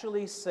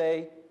actually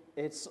say,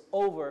 it's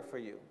over for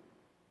you.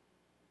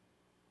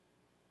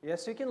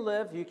 Yes, you can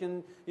live, you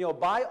can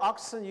buy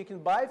oxen, you can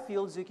buy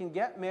fields, you can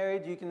get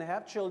married, you can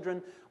have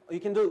children, you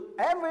can do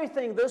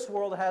everything this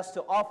world has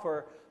to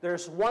offer.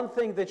 There's one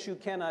thing that you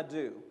cannot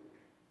do,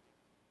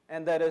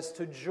 and that is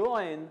to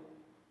join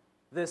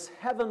this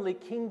heavenly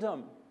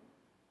kingdom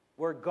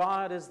where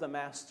God is the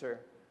master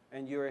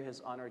and you are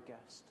His honored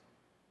guest.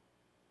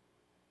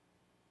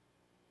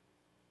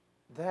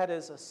 That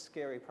is a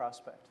scary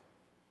prospect.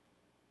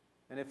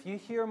 And if you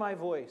hear my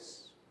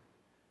voice,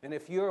 and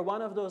if you're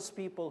one of those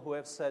people who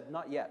have said,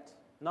 not yet,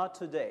 not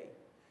today,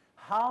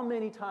 how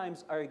many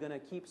times are you going to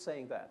keep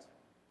saying that?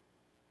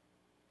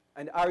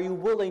 And are you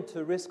willing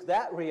to risk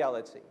that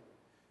reality?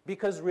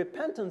 Because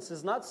repentance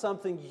is not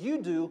something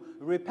you do.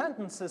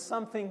 Repentance is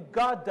something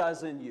God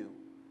does in you.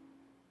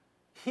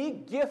 He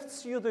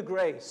gifts you the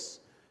grace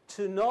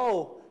to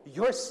know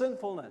your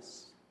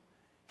sinfulness.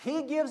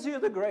 He gives you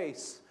the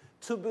grace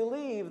to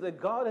believe that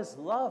God is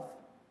love.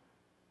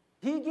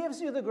 He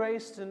gives you the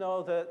grace to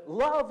know that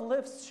love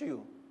lifts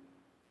you.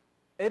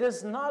 It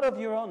is not of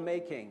your own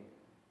making.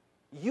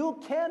 You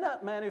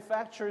cannot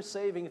manufacture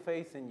saving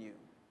faith in you.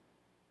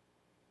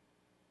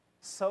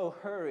 So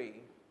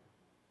hurry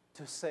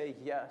to say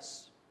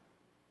yes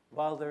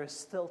while there is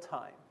still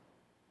time,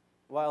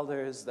 while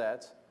there is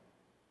that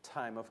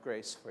time of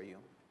grace for you.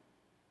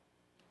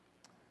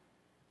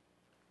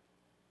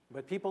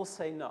 But people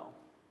say no.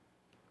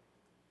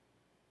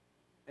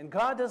 And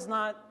God does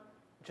not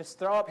just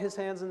throw up His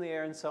hands in the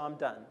air and say, I'm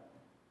done.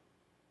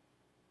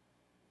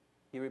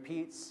 He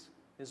repeats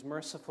His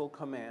merciful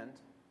command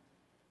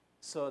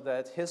so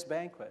that His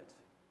banquet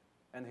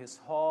and His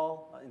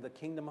hall in the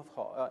kingdom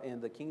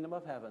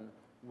of heaven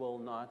will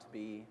not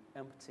be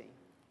empty.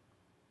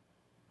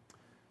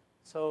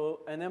 So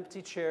an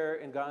empty chair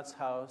in God's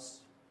house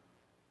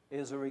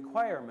is a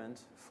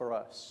requirement for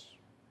us,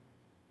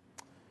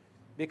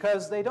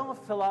 because they don't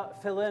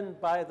fill in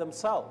by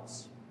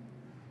themselves.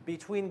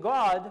 Between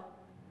God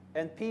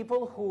And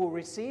people who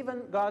receive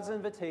God's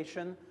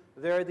invitation,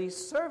 they're these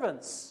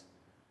servants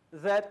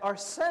that are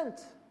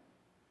sent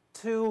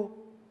to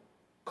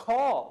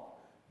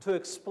call, to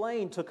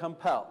explain, to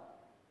compel.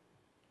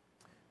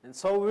 And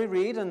so we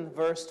read in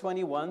verse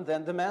 21,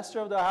 "Then the master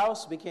of the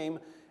house became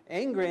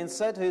angry and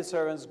said to his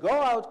servants, 'Go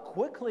out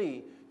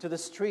quickly to the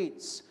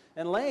streets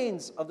and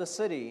lanes of the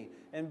city,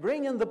 and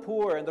bring in the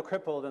poor and the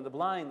crippled and the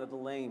blind and the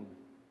lame.'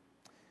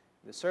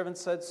 The servant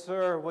said,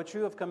 'Sir, what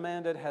you have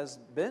commanded has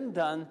been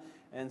done,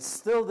 and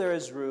still there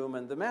is room.'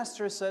 And the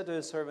master said to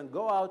his servant,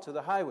 'Go out to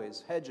the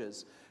highways,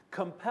 hedges,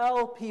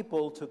 compel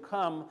people to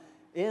come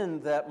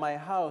in, that my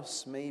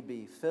house may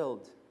be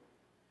filled.'"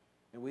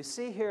 And we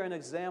see here an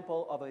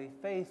example of a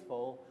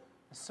faithful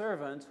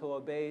servant who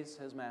obeys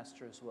his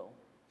master's will.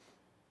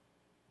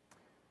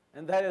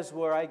 And that is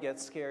where I get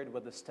scared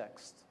with this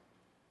text.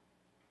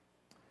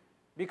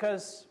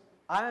 Because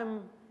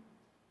I'm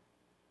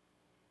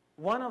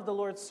one of the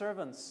Lord's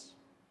servants.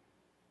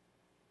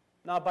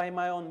 Not by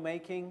my own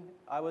making.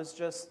 I was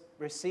just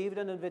received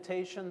an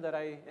invitation that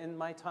I, in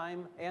my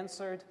time,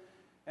 answered.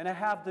 And I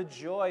have the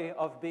joy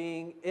of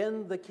being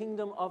in the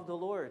kingdom of the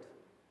Lord.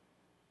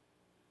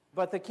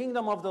 But the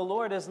kingdom of the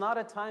Lord is not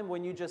a time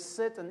when you just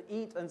sit and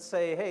eat and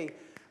say, "Hey,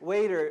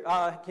 waiter,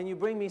 can you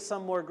bring me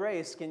some more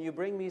grace? Can you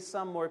bring me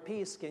some more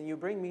peace? Can you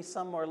bring me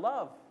some more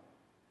love?"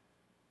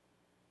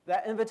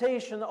 That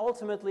invitation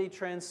ultimately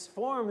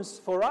transforms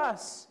for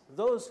us,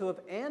 those who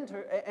have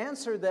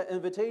answered that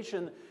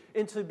invitation,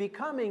 into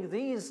becoming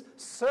these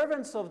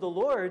servants of the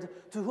Lord,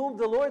 to whom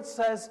the Lord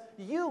says,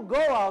 "You go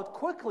out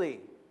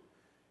quickly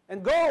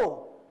and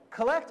go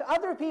collect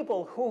other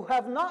people who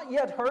have not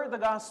yet heard the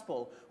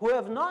gospel, who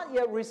have not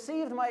yet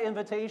received my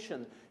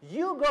invitation.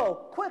 You go,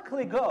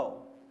 quickly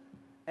go,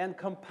 and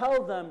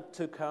compel them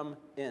to come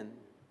in."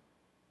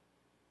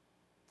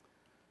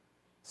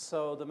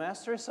 So the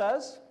master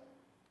says,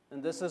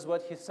 and this is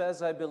what he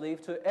says, I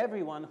believe, to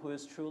everyone who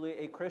is truly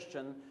a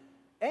Christian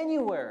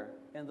anywhere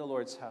in the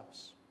Lord's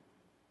house: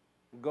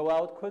 go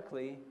out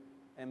quickly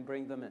and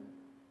bring them in.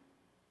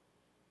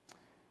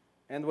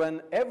 And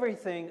when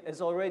everything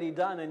is already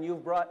done and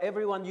you've brought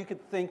everyone you could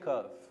think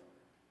of,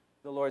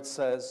 the Lord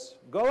says,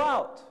 "Go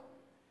out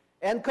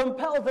and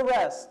compel the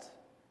rest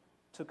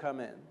to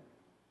come in,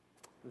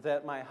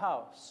 that my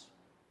house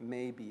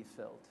may be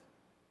filled."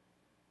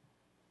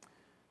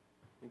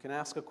 You can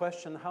ask a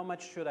question: how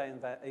much should I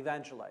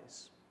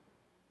evangelize?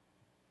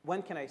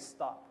 When can I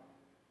stop?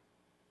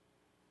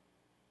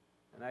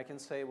 And I can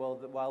say, well,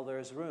 while there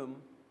is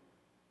room,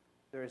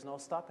 there is no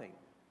stopping.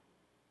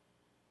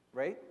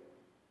 Right?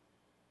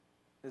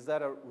 Is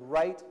that a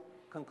right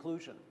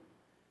conclusion?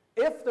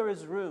 If there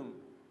is room,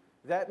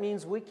 that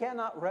means we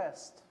cannot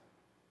rest.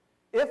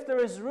 If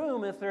there is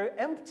room, if there are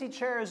empty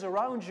chairs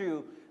around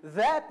you,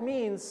 that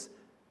means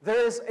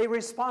there is a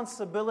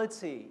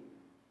responsibility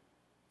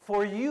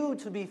for you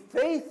to be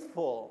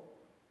faithful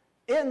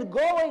in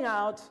going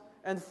out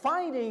and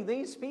finding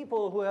these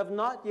people who have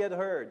not yet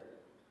heard.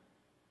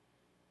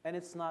 And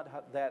it's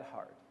not that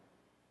hard.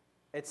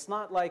 It's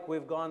not like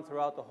we've gone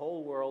throughout the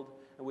whole world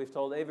and we've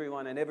told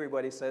everyone, and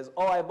everybody says,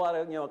 "Oh, I bought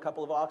a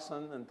couple of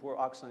oxen," and poor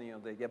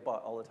oxen, they get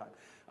bought all the time.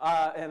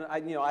 And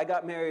I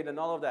got married and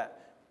all of that.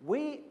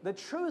 The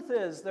truth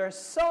is, there are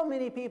so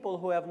many people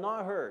who have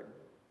not heard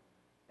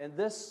in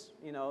this,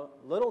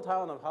 little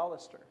town of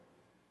Hollister.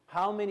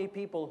 How many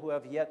people who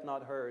have yet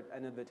not heard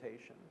an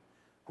invitation,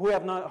 who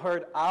have not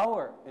heard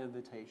our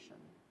invitation?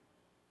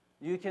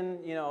 You can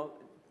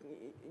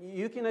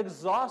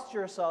exhaust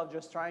yourself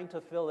just trying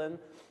to fill in,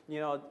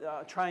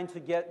 trying to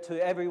get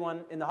to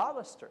everyone in the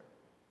Hollister.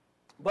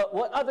 But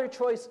what other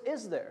choice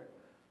is there?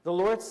 The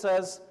Lord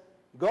says,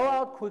 "Go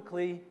out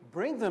quickly,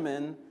 bring them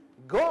in,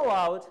 go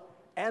out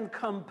and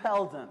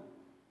compel them."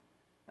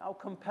 Now,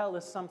 compel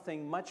is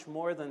something much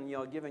more than,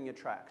 giving a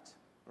tract,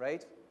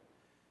 right?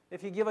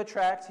 If you give a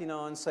tract,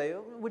 and say,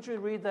 "Would you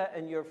read that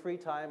in your free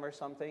time or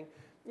something?"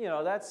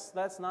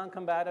 That's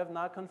non-combative,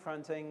 not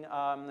confronting.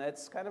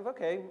 It's kind of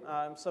okay.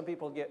 Some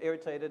people get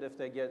irritated if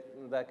they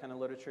get that kind of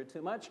literature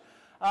too much.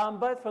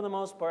 But for the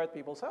most part,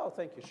 people say, "Oh,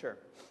 thank you, sure."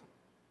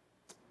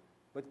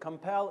 But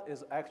compel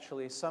is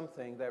actually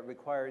something that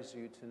requires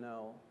you to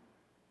know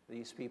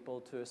these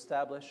people, to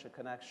establish a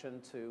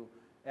connection, to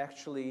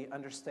actually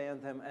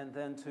understand them, and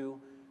then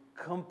to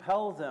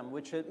compel them,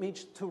 which it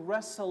means to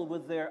wrestle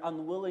with their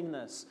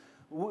unwillingness,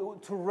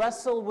 to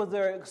wrestle with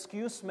their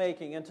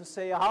excuse-making, and to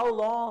say, "How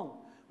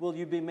long will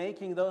you be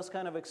making those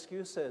kind of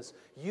excuses?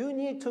 You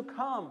need to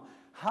come.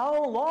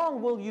 How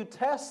long will you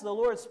test the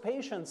Lord's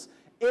patience?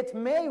 It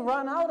may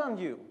run out on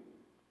you."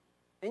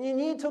 And you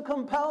need to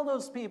compel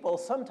those people,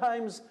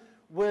 sometimes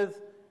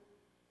with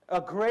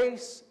a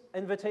grace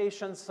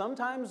invitation,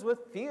 sometimes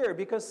with fear,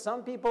 because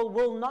some people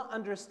will not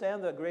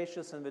understand the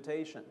gracious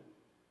invitation.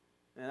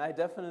 And I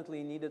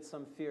definitely needed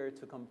some fear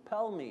to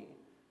compel me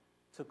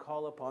to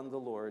call upon the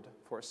Lord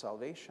for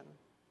salvation.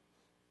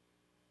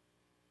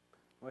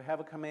 We have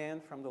a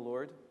command from the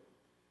Lord: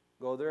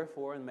 "Go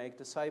therefore and make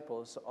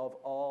disciples of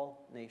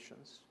all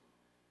nations,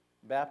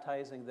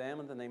 baptizing them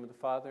in the name of the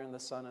Father and the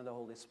Son and the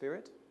Holy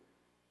Spirit,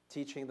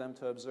 teaching them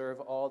to observe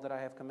all that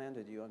I have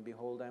commanded you, and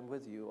behold, I am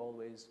with you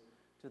always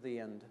to the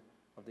end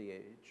of the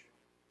age.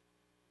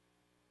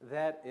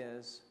 That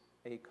is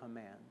a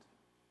command,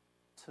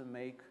 to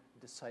make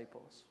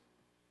disciples.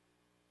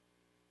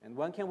 And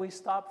when can we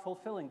stop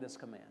fulfilling this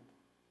command?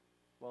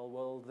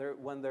 Well,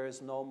 when there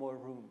is no more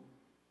room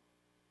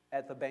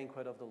at the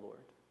banquet of the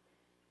Lord,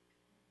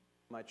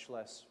 much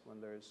less when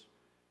there's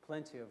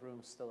plenty of room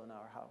still in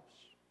our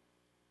house.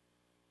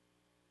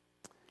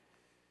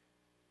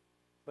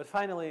 But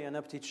finally, an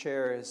empty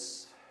chair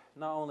is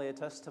not only a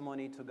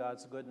testimony to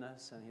God's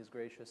goodness and His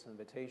gracious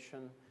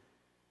invitation,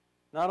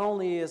 not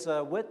only is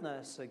a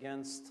witness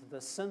against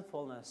the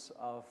sinfulness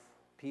of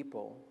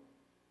people,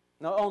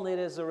 not only it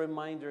is a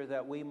reminder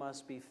that we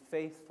must be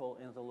faithful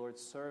in the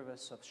Lord's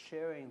service of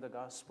sharing the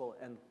gospel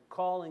and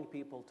calling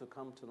people to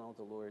come to know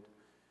the Lord.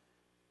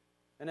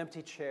 An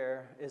empty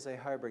chair is a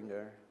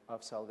harbinger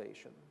of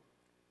salvation.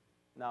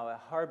 Now, a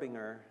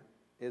harbinger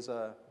is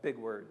a big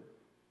word,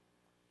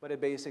 but it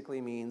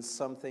basically means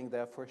something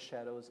that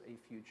foreshadows a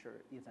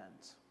future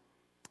event.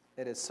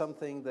 It is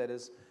something that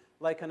is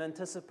like an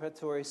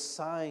anticipatory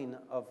sign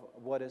of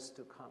what is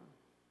to come.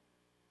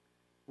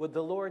 Would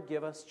the Lord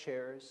give us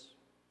chairs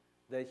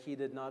that He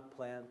did not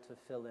plan to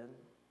fill in?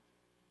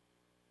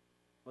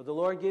 Would the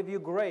Lord give you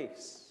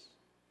grace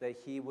that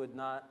He would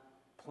not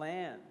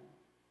plan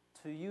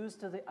to use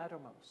to the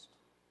uttermost?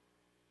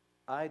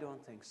 I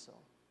don't think so.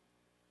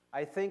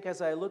 I think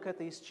as I look at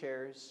these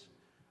chairs,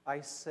 I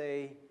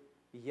say,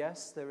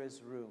 yes, there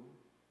is room.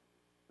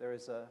 There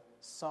is a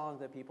song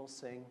that people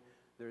sing,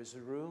 there is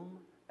room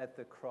at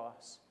the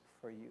cross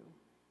for you.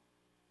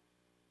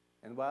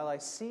 And while I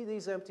see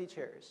these empty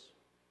chairs,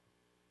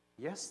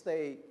 yes,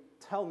 they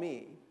tell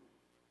me,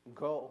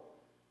 go,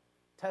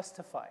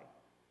 testify,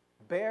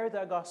 bear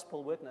the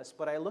gospel witness.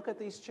 But I look at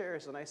these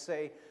chairs and I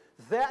say,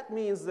 that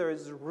means there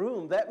is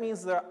room. That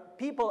means there are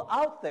people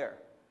out there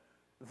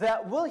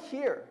that will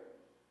hear.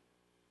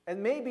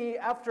 And maybe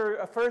after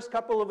a first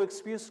couple of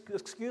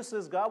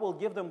excuses, God will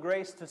give them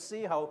grace to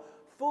see how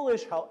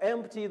foolish, how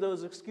empty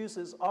those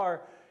excuses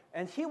are.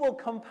 And He will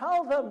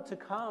compel them to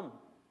come.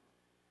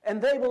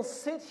 And they will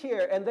sit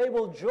here and they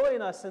will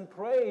join us in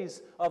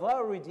praise of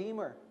our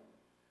Redeemer.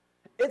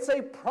 It's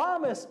a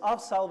promise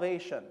of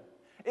salvation.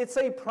 It's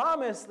a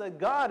promise that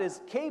God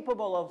is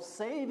capable of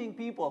saving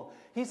people.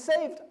 He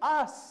saved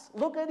us.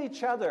 Look at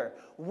each other.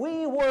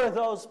 We were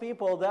those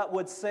people that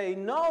would say,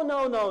 no,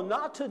 no, no,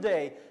 not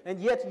today. And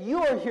yet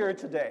you are here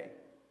today.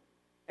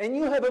 And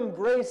you have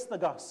embraced the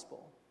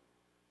gospel.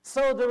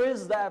 So there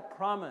is that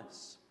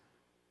promise.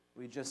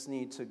 We just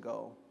need to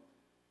go.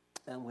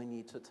 And we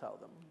need to tell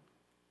them.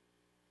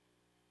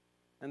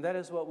 And that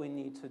is what we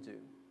need to do.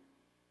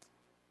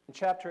 In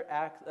chapter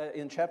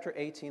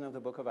 18 of the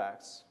book of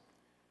Acts,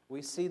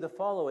 we see the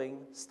following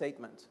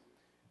statement.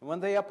 And when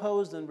they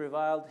opposed and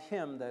reviled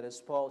him, that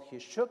is Paul, he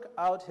shook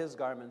out his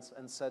garments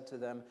and said to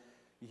them,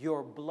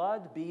 your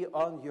blood be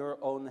on your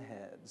own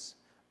heads.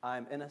 I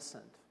am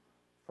innocent.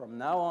 From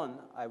now on,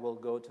 I will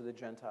go to the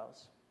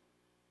Gentiles.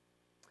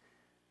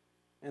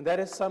 And that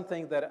is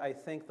something that I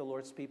think the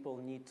Lord's people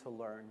need to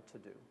learn to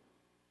do.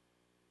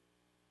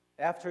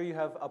 After you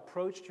have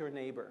approached your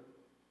neighbor,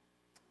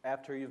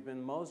 after you've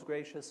been most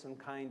gracious and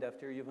kind,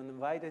 after you've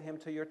invited him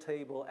to your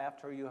table,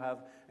 after you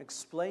have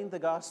explained the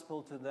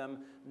gospel to them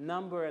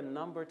number and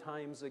number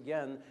times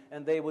again,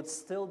 and they would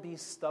still be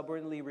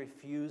stubbornly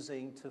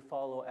refusing to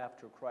follow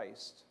after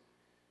Christ,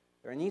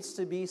 there needs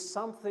to be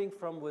something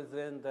from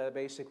within that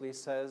basically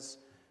says,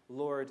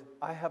 Lord,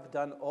 I have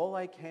done all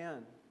I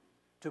can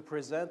to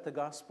present the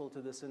gospel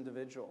to this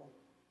individual,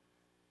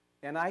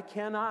 and I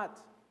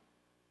cannot,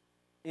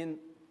 in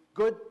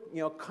good,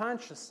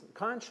 consciousness,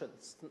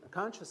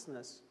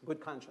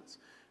 good conscience,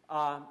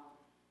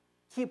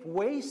 keep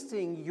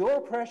wasting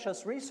your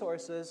precious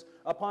resources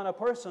upon a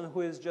person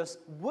who is just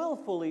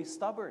willfully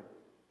stubborn.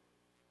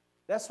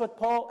 That's what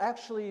Paul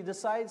actually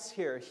decides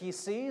here. He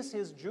sees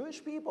his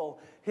Jewish people,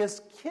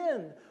 his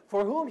kin,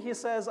 for whom he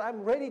says,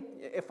 I'm ready,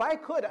 if I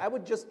could, I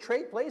would just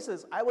trade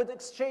places. I would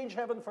exchange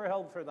heaven for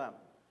hell for them.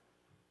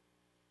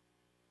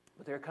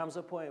 But there comes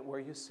a point where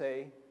you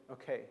say,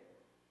 okay,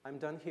 I'm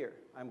done here.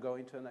 I'm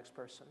going to the next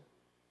person.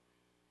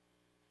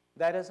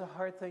 That is a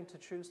hard thing to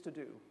choose to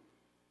do,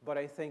 but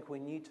I think we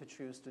need to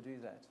choose to do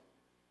that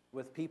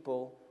with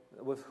people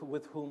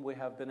with whom we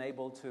have been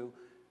able to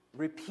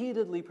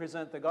repeatedly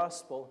present the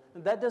gospel.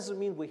 And that doesn't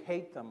mean we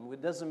hate them.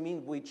 It doesn't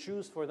mean we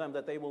choose for them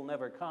that they will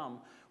never come.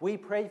 We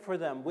pray for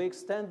them. We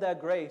extend that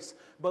grace,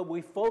 but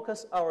we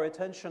focus our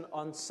attention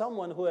on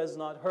someone who has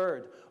not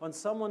heard, on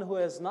someone who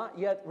has not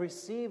yet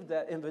received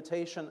that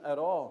invitation at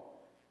all.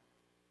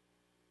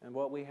 And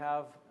what we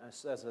have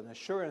as an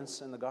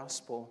assurance in the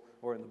gospel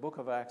or in the book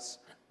of Acts,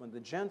 when the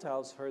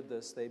Gentiles heard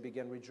this, they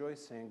began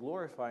rejoicing,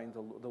 glorifying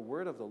the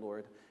word of the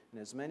Lord.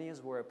 And as many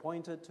as were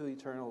appointed to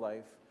eternal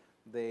life,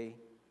 they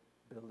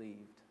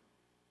believed.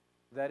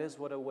 That is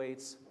what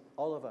awaits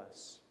all of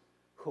us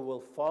who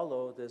will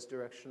follow this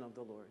direction of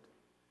the Lord.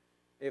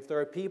 If there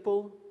are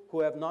people who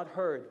have not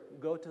heard,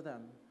 go to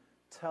them,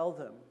 tell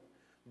them.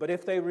 But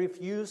if they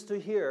refuse to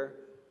hear,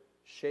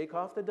 Shake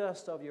off the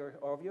dust of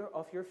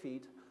your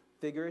feet,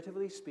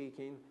 figuratively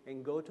speaking,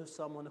 and go to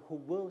someone who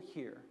will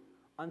hear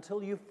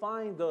until you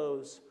find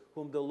those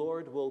whom the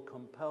Lord will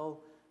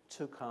compel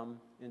to come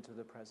into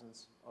the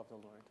presence of the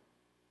Lord.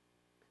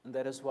 And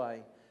that is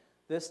why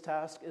this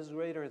task is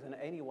greater than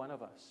any one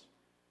of us.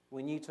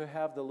 We need to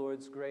have the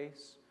Lord's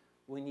grace,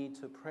 we need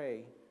to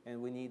pray,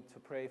 and we need to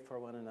pray for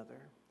one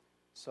another.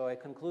 So I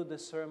conclude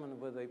this sermon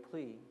with a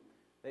plea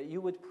that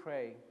you would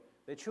pray,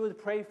 that you would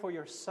pray for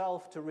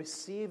yourself to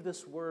receive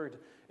this word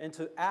and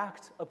to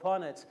act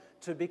upon it,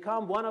 to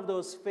become one of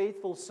those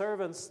faithful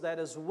servants that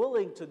is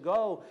willing to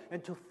go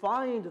and to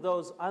find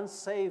those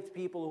unsaved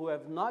people who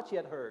have not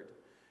yet heard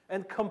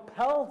and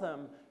compel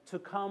them to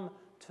come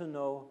to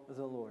know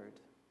the Lord.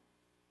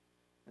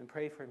 And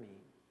pray for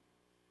me.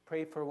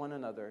 Pray for one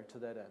another to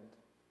that end.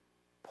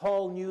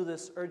 Paul knew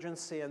this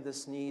urgency and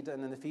this need,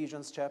 and in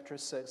Ephesians chapter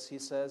 6, he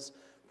says,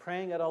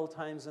 praying at all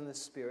times in the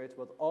Spirit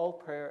with all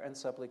prayer and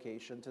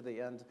supplication to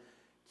the end,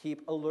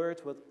 keep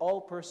alert with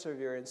all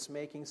perseverance,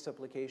 making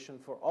supplication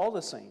for all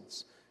the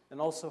saints, and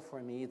also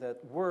for me,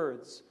 that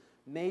words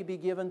may be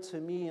given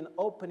to me in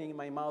opening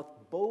my mouth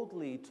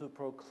boldly to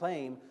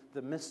proclaim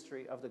the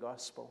mystery of the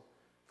gospel,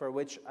 for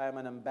which I am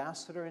an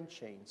ambassador in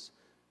chains,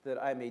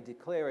 that I may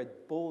declare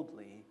it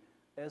boldly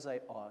as I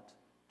ought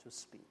to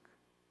speak.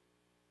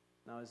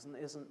 Now,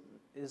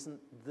 isn't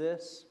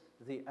this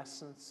the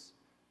essence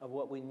of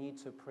what we need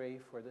to pray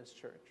for this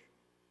church,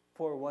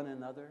 for one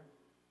another,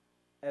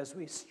 as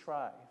we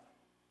strive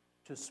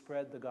to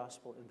spread the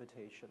gospel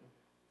invitation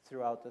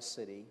throughout the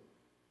city,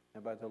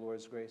 and by the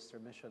Lord's grace, their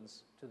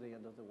missions to the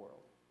end of the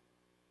world?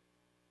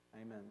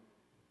 Amen.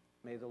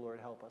 May the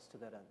Lord help us to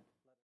that end.